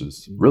with, which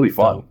is really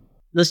fun.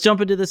 Let's jump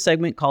into this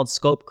segment called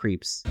Scope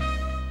Creeps.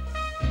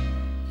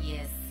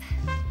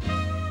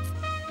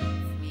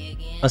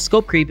 A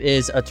scope creep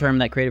is a term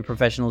that creative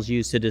professionals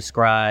use to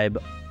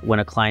describe when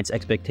a client's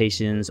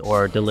expectations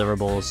or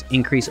deliverables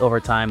increase over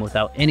time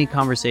without any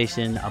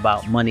conversation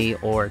about money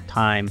or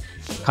time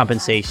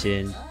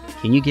compensation.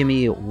 Can you give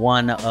me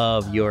one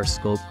of your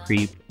scope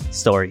creep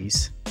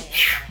stories?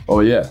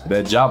 Oh yeah,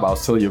 that job I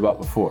was telling you about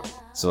before.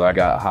 So I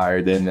got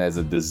hired in as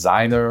a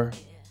designer,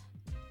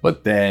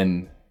 but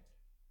then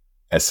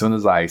as soon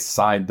as I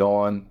signed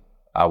on,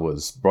 I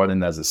was brought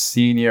in as a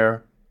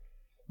senior.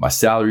 My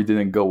salary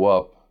didn't go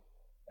up.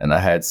 And I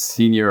had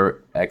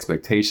senior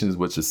expectations,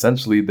 which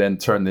essentially then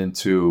turned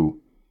into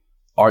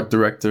art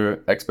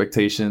director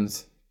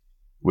expectations,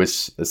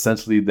 which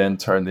essentially then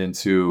turned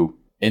into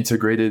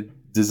integrated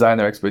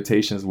designer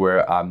expectations,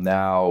 where I'm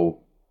now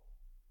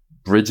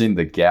bridging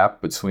the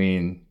gap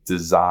between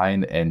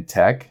design and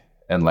tech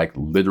and like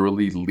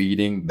literally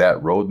leading that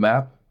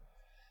roadmap.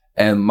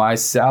 And my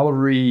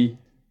salary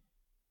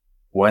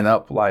went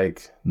up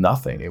like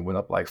nothing. It went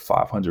up like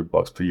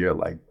 $500 per year,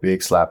 like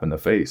big slap in the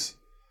face.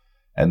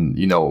 And,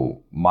 you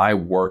know, my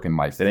work and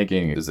my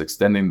thinking is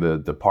extending the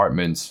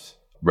department's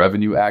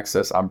revenue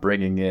access. I'm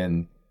bringing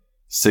in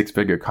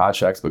 6-figure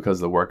contracts because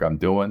of the work I'm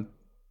doing,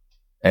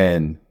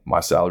 and my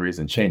salary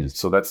isn't changing.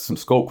 So that's some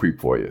scope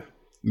creep for you.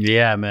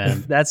 Yeah,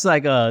 man. That's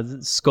like a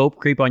scope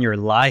creep on your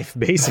life,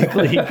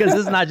 basically, because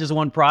it's not just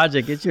one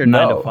project. It's your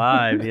 9 to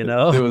 5, you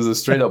know? It was a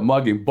straight up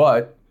mugging.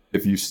 But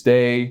if you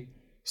stay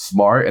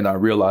smart, and I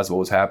realized what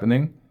was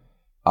happening,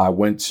 I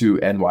went to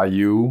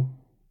NYU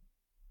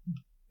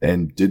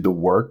and did the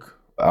work.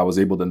 I was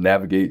able to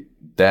navigate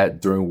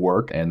that during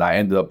work, and I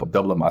ended up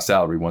doubling my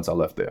salary once I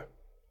left there.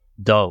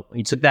 Dope.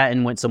 You took that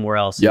and went somewhere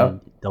else. Yeah.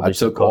 I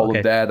took all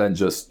of that and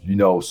just, you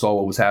know, saw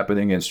what was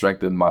happening and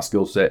strengthened my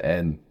skill set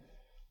and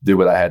did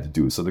what I had to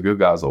do. So the good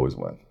guys always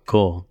win.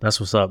 Cool. That's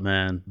what's up,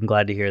 man. I'm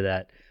glad to hear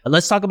that.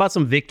 Let's talk about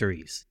some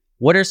victories.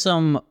 What are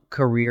some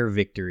career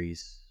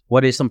victories?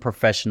 What are some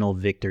professional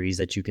victories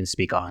that you can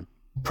speak on?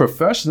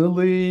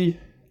 Professionally,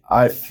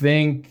 I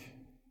think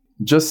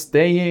just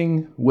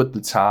staying with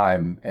the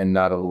time and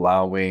not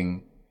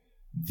allowing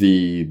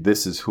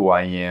this is who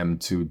I am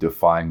to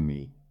define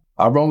me.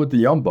 I run with the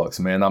young bucks,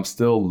 man. I'm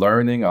still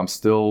learning. I'm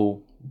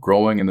still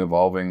growing and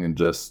evolving and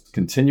just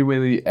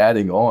continually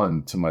adding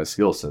on to my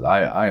skill set.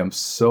 I am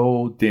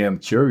so damn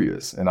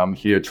curious, and I'm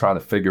here trying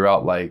to figure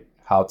out like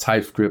how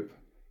TypeScript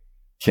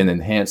can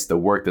enhance the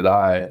work that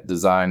I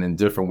design in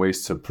different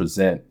ways to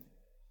present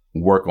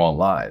work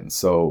online.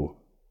 So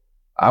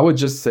I would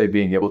just say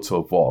being able to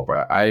evolve.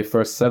 Right? I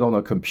first sat on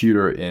a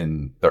computer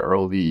in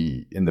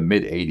the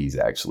mid 80s,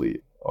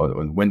 actually,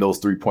 on Windows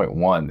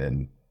 3.1,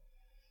 and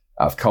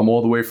I've come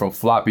all the way from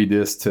floppy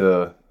disk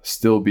to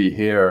still be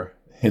here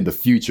in the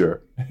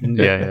future.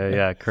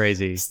 Yeah.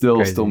 Crazy.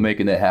 Still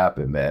making it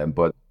happen, man.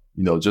 But,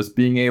 you know, just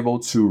being able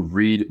to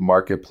read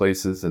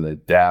marketplaces and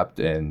adapt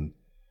and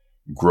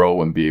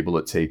grow and be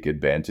able to take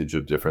advantage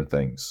of different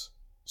things.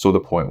 So the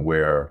point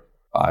where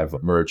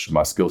I've merged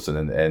my skill set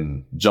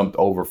and jumped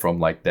over from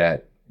like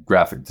that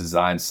graphic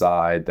design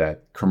side,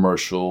 that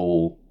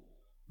commercial,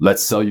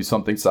 let's sell you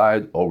something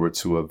side, over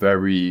to a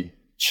very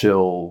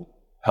chill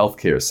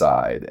healthcare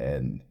side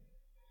and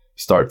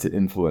start to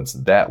influence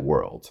that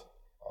world.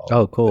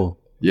 Oh, cool.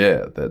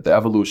 Yeah, the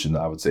evolution,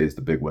 I would say, is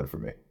the big win for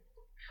me.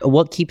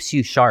 What keeps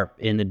you sharp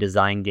in the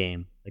design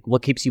game? Like,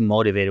 what keeps you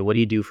motivated? What do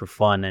you do for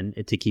fun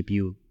and to keep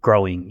you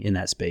growing in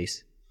that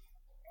space?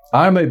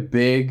 I'm a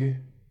big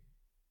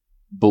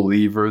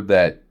believer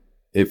that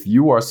if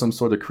you are some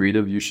sort of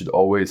creative, you should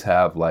always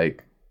have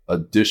like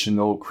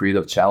additional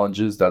creative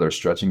challenges that are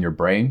stretching your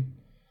brain.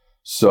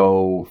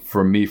 So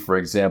for me, for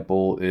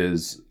example,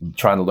 is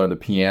trying to learn the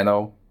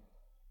piano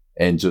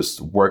and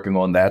just working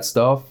on that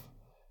stuff.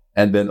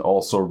 And then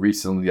also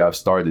recently I've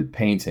started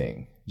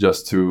painting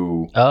just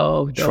to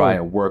try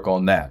and work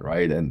on that,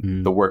 right?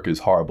 And the work is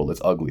horrible.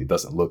 It's ugly. It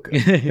doesn't look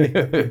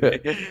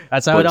good.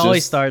 That's how it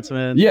always starts,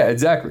 man. Yeah,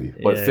 exactly.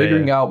 But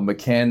figuring out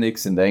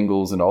mechanics and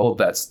angles and all of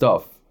that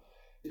stuff,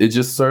 it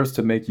just serves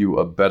to make you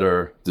a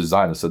better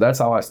designer. So that's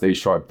how I stay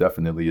sharp,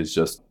 definitely, is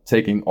just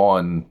taking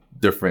on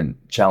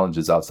different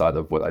challenges outside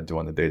of what I do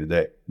on the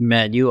day-to-day.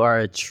 Man, you are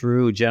a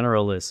true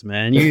generalist,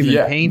 man. You're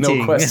even painting.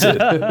 No question.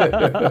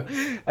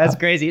 That's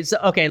crazy. So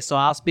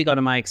I'll speak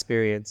on my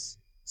experience.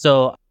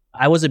 So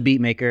I was a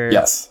beat maker.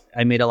 Yes.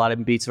 I made a lot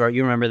of beats for it.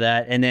 You remember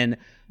that. And then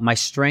my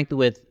strength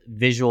with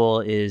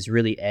visual is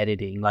really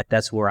editing. Like,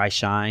 that's where I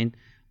shine.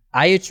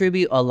 I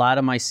attribute a lot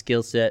of my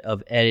skill set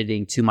of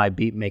editing to my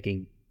beat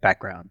making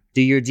background.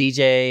 Do your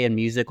DJ and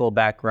musical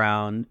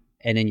background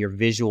and then your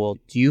visual,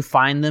 do you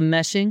find them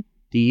meshing?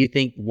 Do you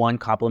think one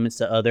complements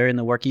the other in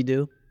the work you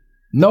do?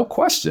 No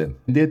question.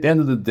 At the end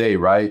of the day,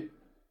 right?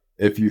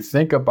 If you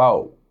think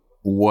about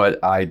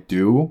what I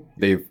do,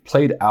 they've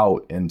played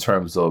out in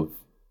terms of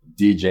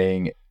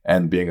DJing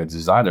and being a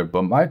designer,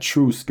 but my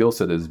true skill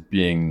set is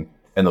being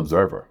an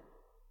observer.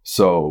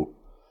 So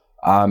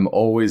I'm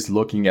always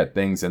looking at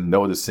things and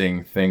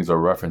noticing things or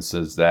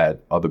references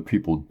that other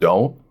people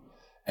don't.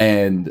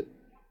 And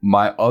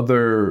my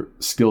other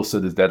skill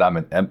set is that I'm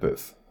an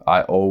empath.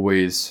 I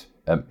always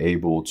am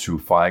able to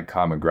find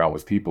common ground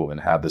with people and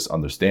have this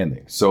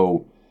understanding.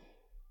 So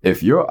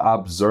if you're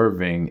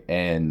observing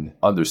and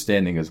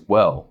understanding as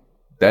well,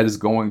 that is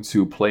going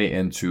to play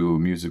into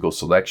musical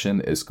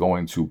selection. It's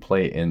going to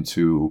play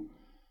into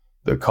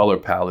the color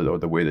palette or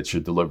the way that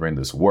you're delivering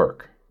this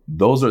work.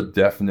 Those are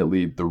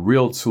definitely the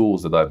real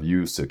tools that I've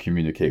used to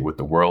communicate with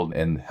the world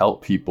and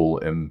help people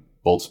in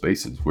both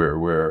spaces where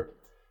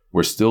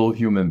we're still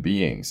human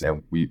beings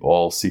and we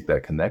all seek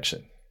that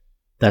connection.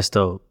 That's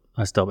dope.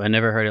 I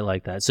never heard it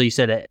like that. So you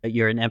said that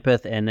you're an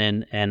empath and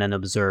an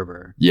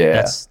observer.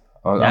 Yeah.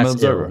 I'm an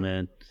observer, ill,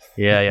 man.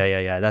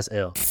 Yeah. That's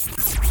ill.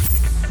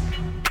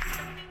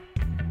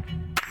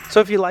 So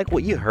if you like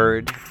what you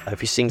heard,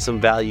 if you're seeing some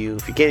value,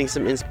 if you're getting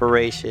some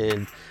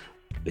inspiration,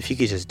 if you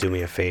could just do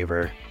me a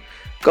favor,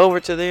 go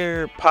over to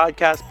their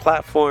podcast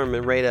platform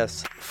and rate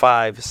us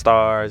 5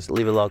 stars,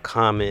 leave a little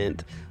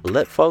comment,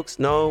 let folks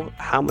know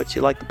how much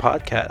you like the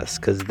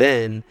podcast, because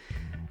then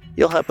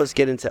you'll help us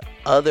get into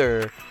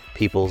other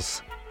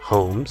people's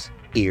homes,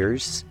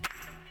 ears,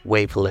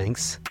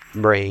 wavelengths,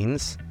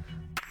 brains,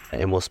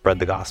 and we'll spread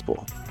the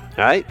gospel.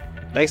 All right?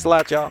 Thanks a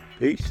lot, y'all.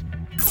 Peace.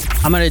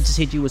 I'm going to just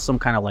hit you with some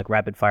kind of like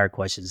rapid fire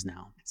questions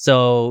now.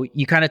 So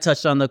you kind of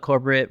touched on the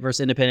corporate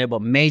versus independent,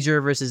 but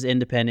major versus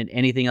independent.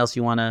 Anything else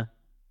you want to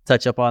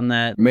touch up on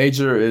that?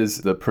 Major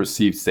is the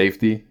perceived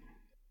safety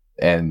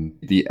and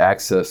the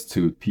access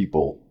to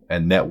people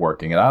and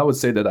networking. And I would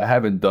say that I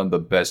haven't done the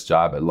best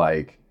job at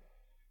like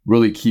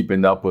really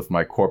keeping up with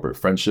my corporate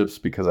friendships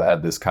because I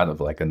had this kind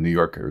of like a New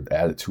Yorker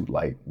attitude,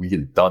 like we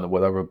get it done or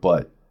whatever,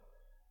 but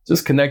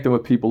just connecting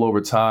with people over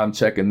time,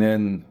 checking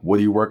in, what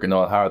are you working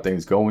on, how are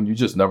things going? You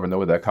just never know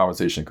where that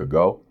conversation could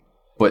go.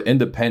 But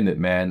independent,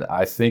 man,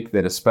 I think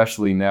that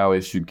especially now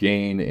as you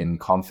gain in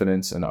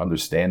confidence and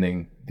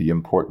understanding the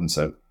importance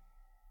of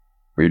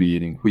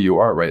radiating who you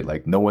are, right?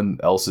 Like no one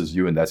else is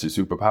you and that's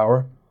your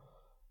superpower.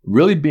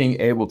 Really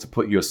being able to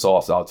put your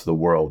sauce out to the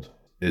world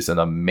is an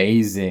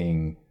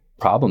amazing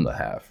problem to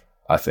have,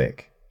 I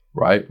think,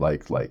 right?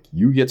 Like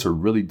you get to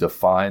really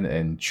define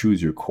and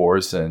choose your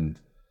course. And,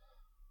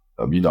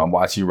 I'm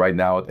watching you right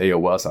now at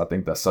AOS. I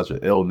think that's such an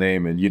ill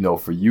name.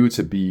 And, for you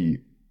to be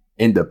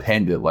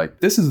independent, like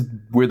this is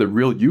where the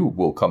real you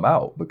will come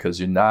out because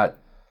you're not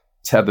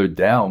tethered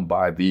down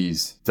by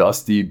these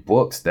dusty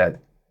books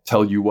that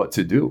tell you what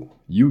to do.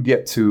 You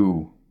get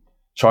to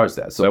charge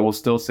that. So I will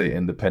still say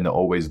independent,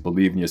 always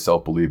believe in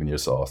yourself, believe in your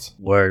sauce.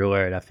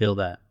 Word. I feel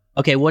that.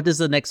 Okay, what does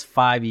the next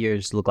 5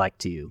 years look like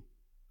to you?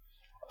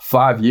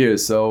 5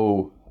 years.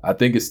 So I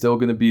think it's still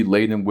going to be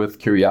laden with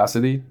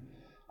curiosity.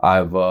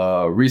 I've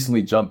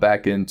recently jumped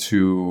back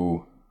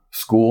into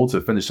school to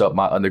finish up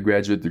my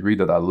undergraduate degree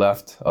that I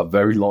left a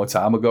very long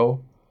time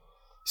ago.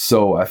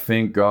 So I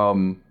think,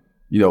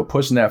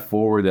 pushing that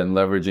forward and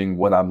leveraging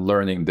what I'm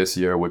learning this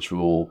year, which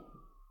will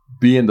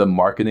be in the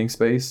marketing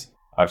space.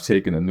 I've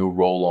taken a new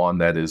role on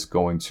that is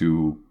going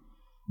to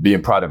be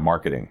in product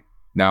marketing.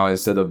 Now,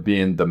 instead of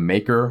being the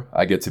maker,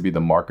 I get to be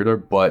the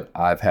marketer, but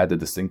I've had the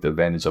distinct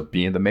advantage of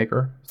being the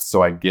maker.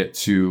 So I get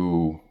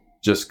to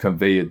just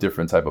convey a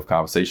different type of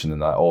conversation.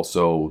 And I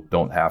also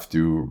don't have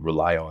to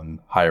rely on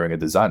hiring a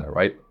designer,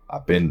 right?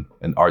 I've been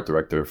an art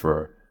director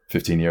for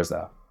 15 years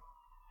now.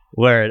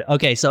 Word.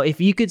 Okay, so if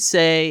you could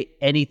say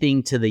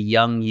anything to the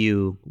young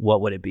you,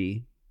 what would it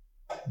be?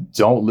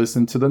 Don't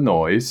listen to the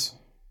noise.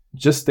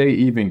 Just stay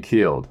even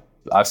keeled.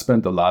 I've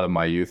spent a lot of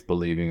my youth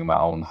believing in my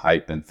own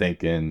hype and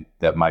thinking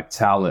that my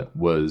talent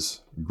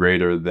was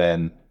greater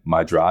than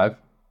my drive.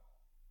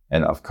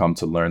 And I've come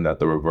to learn that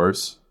the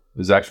reverse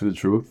is actually the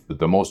truth. That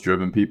the most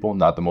driven people,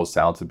 not the most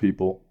talented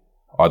people,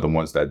 are the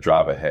ones that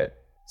drive ahead.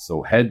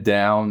 So head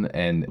down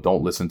and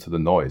don't listen to the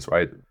noise,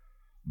 right?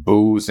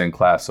 Booze and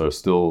class are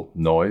still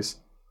noise.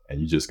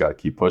 And you just got to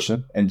keep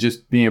pushing. And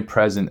just being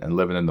present and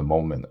living in the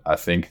moment. I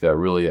think that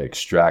really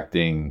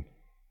extracting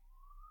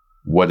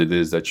what it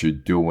is that you're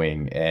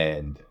doing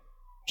and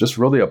just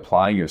really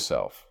applying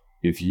yourself.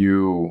 If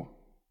you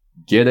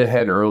get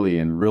ahead early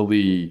and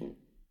really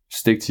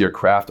stick to your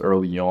craft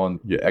early on,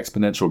 your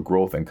exponential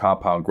growth and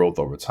compound growth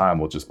over time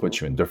will just put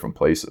you in different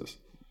places.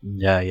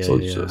 Those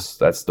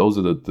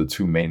are the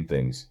two main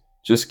things.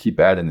 Just keep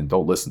at it and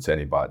don't listen to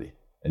anybody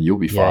and you'll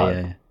be fine.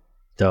 Yeah.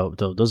 Dope.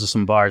 Those are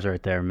some bars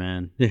right there,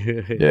 man.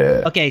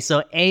 Yeah. Okay,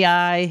 so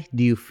AI,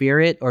 do you fear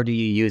it or do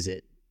you use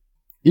it?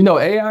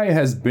 AI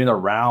has been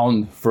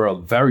around for a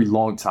very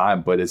long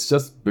time, but it's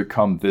just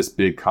become this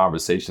big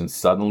conversation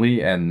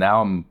suddenly. And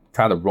now I'm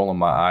kind of rolling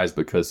my eyes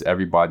because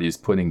everybody is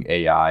putting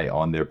AI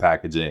on their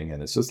packaging.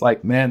 And it's just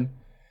like, man,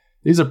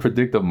 these are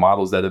predictive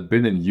models that have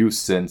been in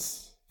use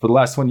for the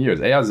last 20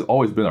 years. AI has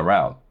always been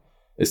around.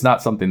 It's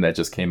not something that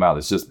just came out.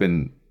 It's just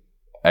been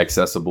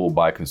accessible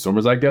by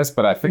consumers, I guess.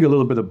 But I think a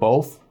little bit of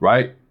both,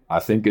 right?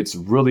 I think it's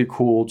really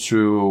cool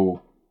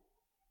to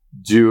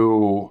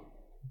do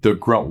the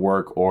grunt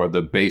work or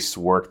the base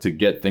work to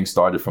get things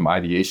started from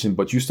ideation,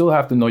 but you still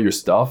have to know your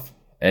stuff.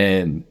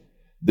 And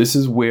this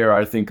is where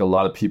I think a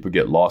lot of people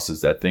get lost,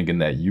 is that thinking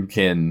that you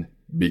can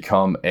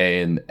become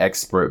an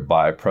expert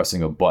by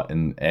pressing a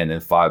button and in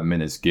 5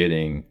 minutes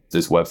getting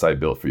this website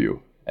built for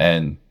you.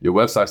 And your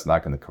website's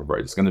not going to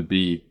convert. It's going to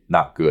be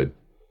not good.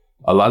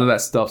 A lot of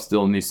that stuff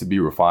still needs to be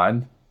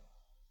refined.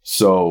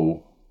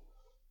 So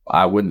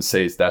I wouldn't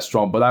say it's that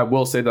strong, but I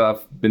will say that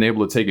I've been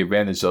able to take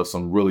advantage of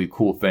some really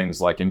cool things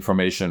like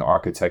information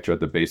architecture at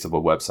the base of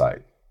a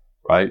website,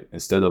 right?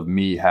 Instead of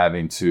me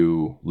having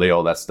to lay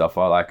all that stuff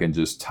out, I can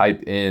just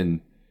type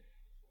in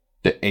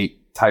the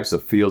 8 types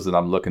of fields that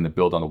I'm looking to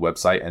build on the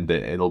website, and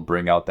then it'll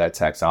bring out that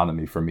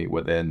taxonomy for me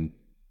within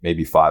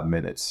maybe 5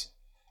 minutes.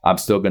 I'm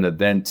still going to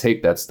then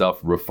take that stuff,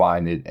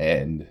 refine it,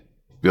 and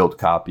build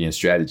copy and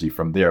strategy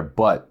from there.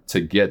 But to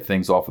get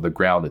things off of the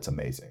ground, it's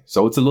amazing.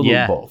 So it's a little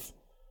of both.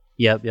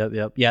 Yep.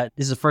 Yeah,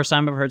 this is the first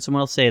time I've heard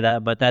someone else say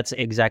that, but that's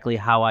exactly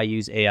how I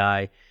use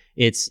AI.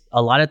 It's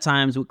a lot of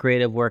times with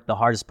creative work, the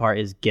hardest part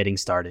is getting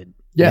started.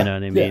 Yeah, you know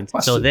what I mean? Yeah,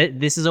 so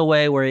this is a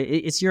way where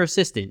it's your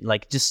assistant.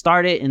 Like, just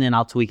start it and then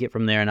I'll tweak it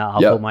from there and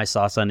I'll put my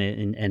sauce on it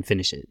and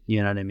finish it.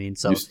 You know what I mean?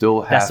 So you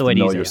still have to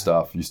know your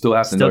stuff. You still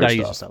have to know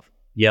your stuff.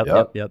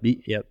 Yep.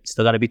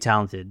 Still got to be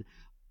talented.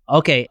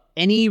 Okay.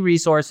 Any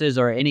resources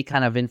or any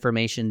kind of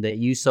information that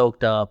you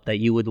soaked up that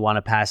you would want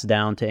to pass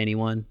down to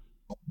anyone?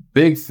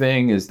 Big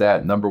thing is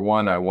that, number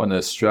one, I want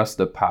to stress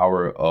the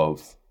power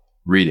of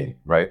reading,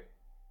 right?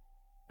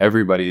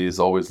 Everybody is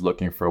always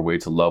looking for a way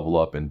to level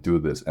up and do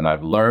this. And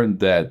I've learned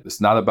that it's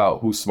not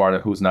about who's smart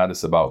and who's not.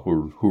 It's about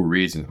who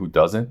reads and who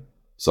doesn't.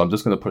 So I'm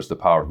just going to push the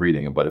power of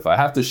reading. But if I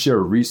have to share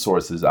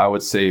resources, I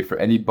would say for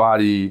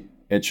anybody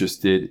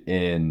interested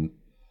in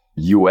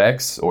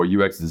UX or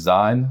UX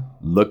design,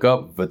 look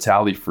up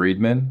Vitaly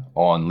Friedman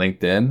on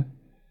LinkedIn.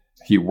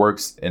 He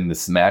works in the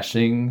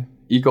Smashing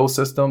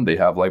ecosystem. They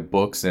have like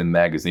books and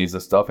magazines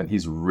and stuff, and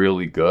he's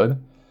really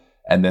good.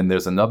 And then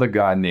there's another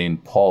guy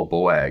named Paul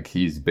Boag.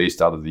 He's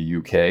based out of the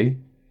UK,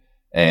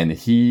 and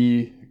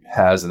he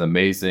has ran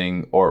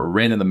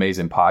an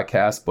amazing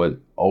podcast, but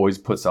always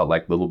puts out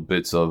like little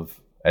bits of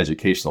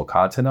educational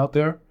content out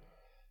there.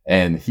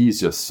 And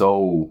he's just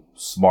so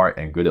smart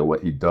and good at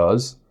what he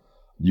does.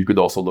 You could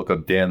also look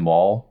up Dan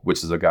Mall,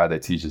 which is a guy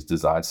that teaches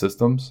design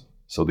systems.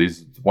 So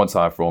these, one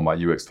time for all my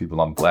UX people,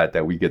 I'm glad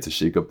that we get to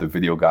shake up the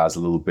video guys a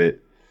little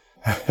bit.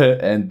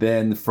 And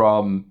then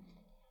from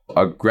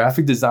a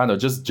graphic design or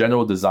just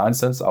general design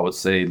sense, I would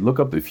say look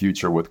up The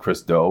Future with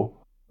Chris Do.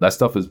 That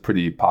stuff is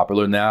pretty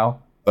popular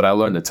now, but I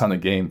learned a ton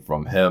of game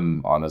from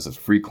him on as a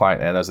free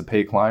client and as a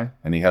paid client.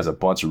 And he has a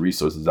bunch of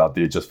resources out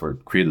there just for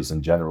creators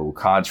in general,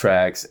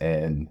 contracts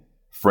and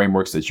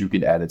frameworks that you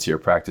can add into your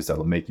practice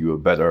that'll make you a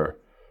better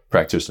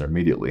practitioner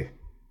immediately.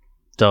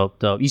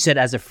 Dope. You said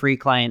as a free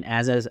client,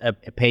 as a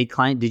paid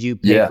client, did you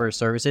pay for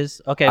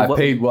services? Okay. I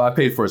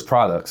paid for his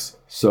products.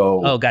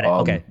 So got it.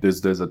 Okay.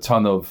 There's a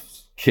ton of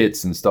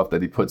kits and stuff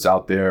that he puts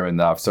out there,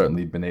 and I've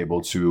certainly been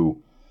able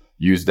to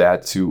use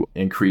that to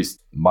increase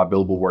my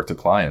billable work to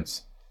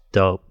clients.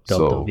 Dope.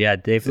 Yeah,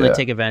 definitely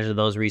take advantage of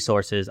those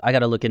resources. I got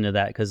to look into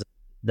that because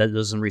those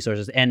are some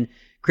resources. And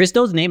Chris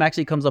Do's name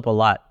actually comes up a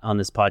lot on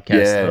this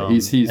podcast. Yeah,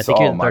 he's I think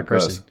you're the third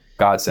person.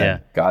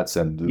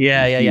 Godsend.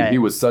 Yeah. He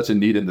was such a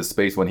need in the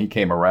space when he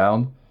came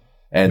around,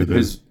 and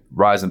his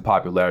rise in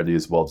popularity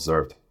is well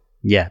deserved.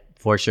 Yeah,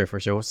 for sure.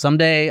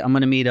 Someday I'm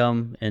gonna meet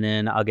him, and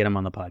then I'll get him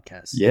on the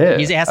podcast. Yeah,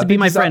 he has to be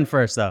my friend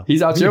first, though.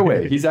 He's out your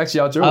way. He's actually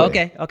out your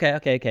way.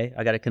 Okay.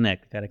 I gotta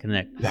connect.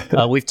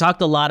 We've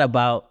talked a lot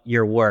about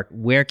your work.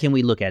 Where can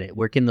we look at it?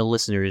 Where can the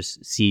listeners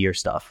see your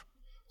stuff?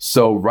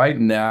 So right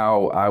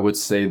now, I would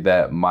say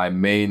that my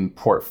main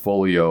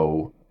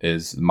portfolio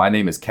my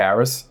name is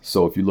Karis.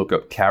 So if you look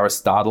up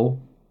Karistotle,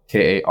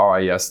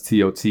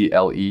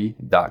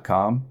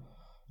 KARISTOTLE.com,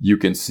 you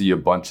can see a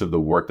bunch of the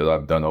work that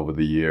I've done over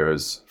the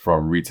years,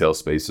 from retail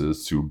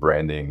spaces to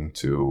branding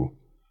to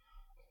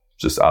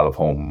just out of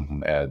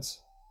home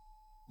ads.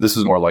 This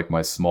is more like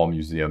my small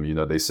museum. You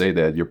know, they say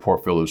that your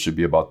portfolio should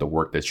be about the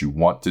work that you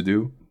want to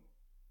do.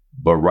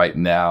 But right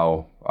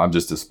now, I'm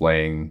just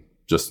displaying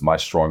just my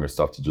stronger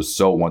stuff to just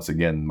show, once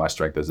again, my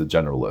strength as a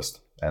generalist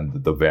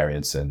and the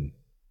variance in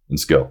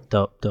skill.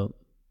 Dope.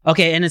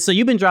 Okay, and so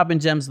you've been dropping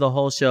gems the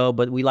whole show,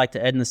 but we like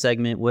to end the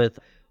segment with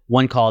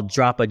one called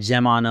Drop a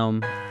Gem on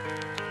Them.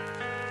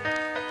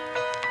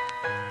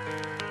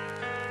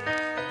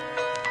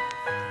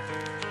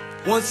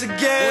 Once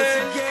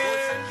again.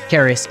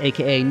 Karis,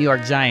 aka New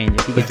York Giant,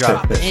 if you could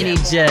drop any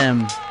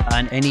gem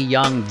on any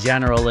young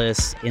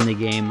generalist in the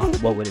game,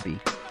 what would it be?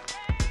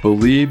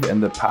 Believe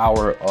in the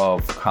power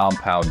of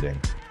compounding.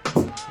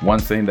 One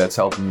thing that's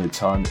helping me a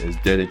ton is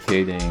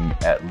dedicating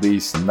at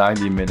least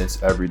 90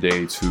 minutes every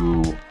day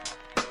to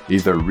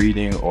either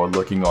reading or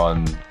looking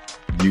on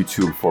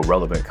YouTube for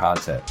relevant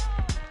content.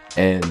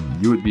 And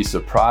you would be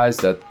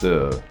surprised at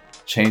the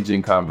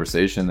changing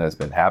conversation that's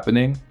been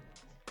happening.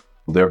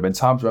 There have been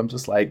times where I'm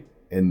just like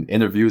in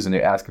interviews and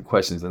they're asking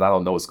questions and I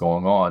don't know what's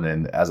going on.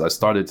 And as I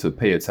started to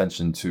pay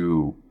attention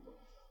to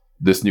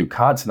this new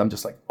content, I'm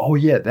just like, oh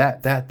yeah,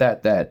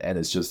 that. And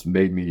it's just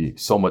made me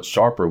so much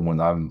sharper when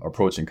I'm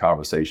approaching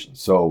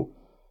conversations. So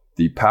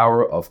the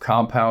power of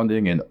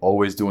compounding and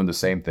always doing the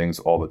same things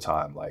all the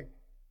time, like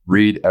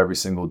read every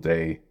single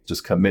day,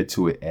 just commit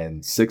to it.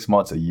 And 6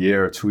 months, a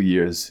year, 2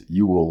 years,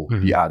 you will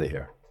be out of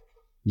here.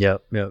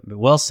 Yep.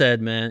 Well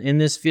said, man. In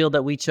this field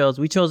that we chose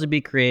to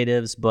be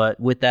creatives, but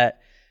with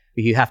that,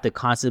 you have to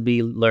constantly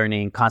be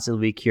learning,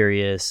 constantly be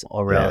curious,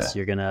 or else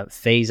you're going to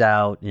phase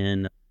out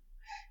and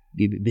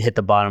you hit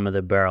the bottom of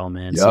the barrel,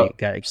 man. Yep. So you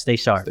gotta stay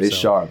sharp. Stay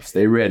sharp.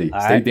 Stay ready.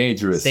 Stay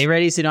dangerous. Stay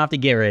ready so you don't have to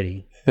get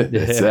ready.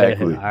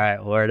 Exactly. All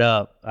right. Word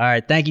up. All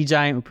right. Thank you,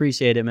 Giant.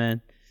 Appreciate it,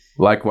 man.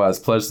 Likewise.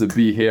 Pleasure to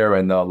be here.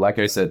 And like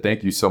I said,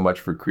 thank you so much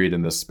for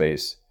creating this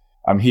space.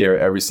 I'm here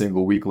every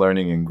single week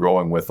learning and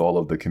growing with all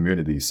of the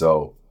community.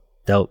 So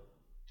dope.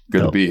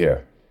 Good to be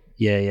here.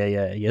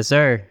 Yeah. Yes,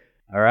 sir.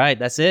 All right.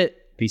 That's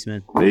it. Peace,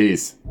 man.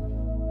 Peace.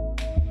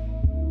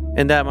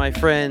 And that, my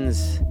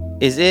friends,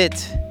 is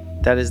it.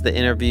 That is the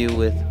interview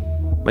with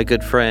my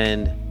good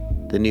friend,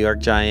 the New York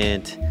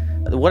Giant.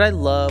 What I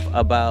love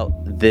about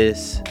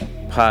this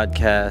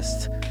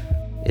podcast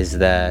is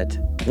that,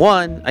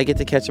 one, I get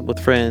to catch up with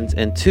friends,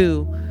 and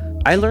two,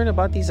 I learn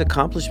about these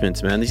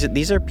accomplishments, man.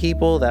 These are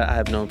people that I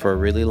have known for a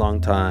really long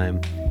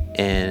time,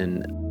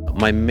 and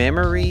my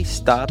memory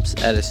stops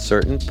at a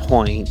certain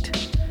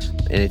point,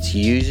 and it's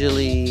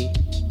usually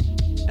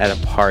at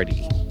a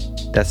party.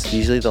 That's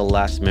usually the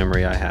last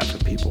memory I have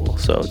for people.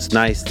 So it's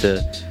nice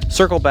to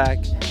circle back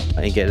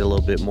and get a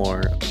little bit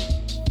more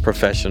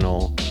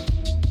professional.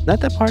 Not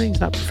that partying's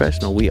not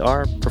professional. We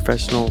are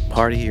professional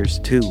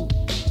partiers too.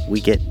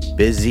 We get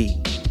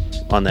busy.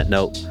 On that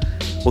note,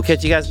 we'll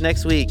catch you guys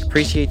next week.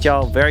 Appreciate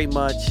y'all very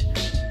much.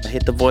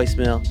 Hit the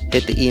voicemail,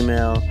 hit the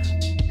email,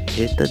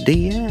 hit the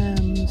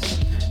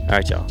DMs. All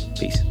right, y'all.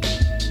 Peace.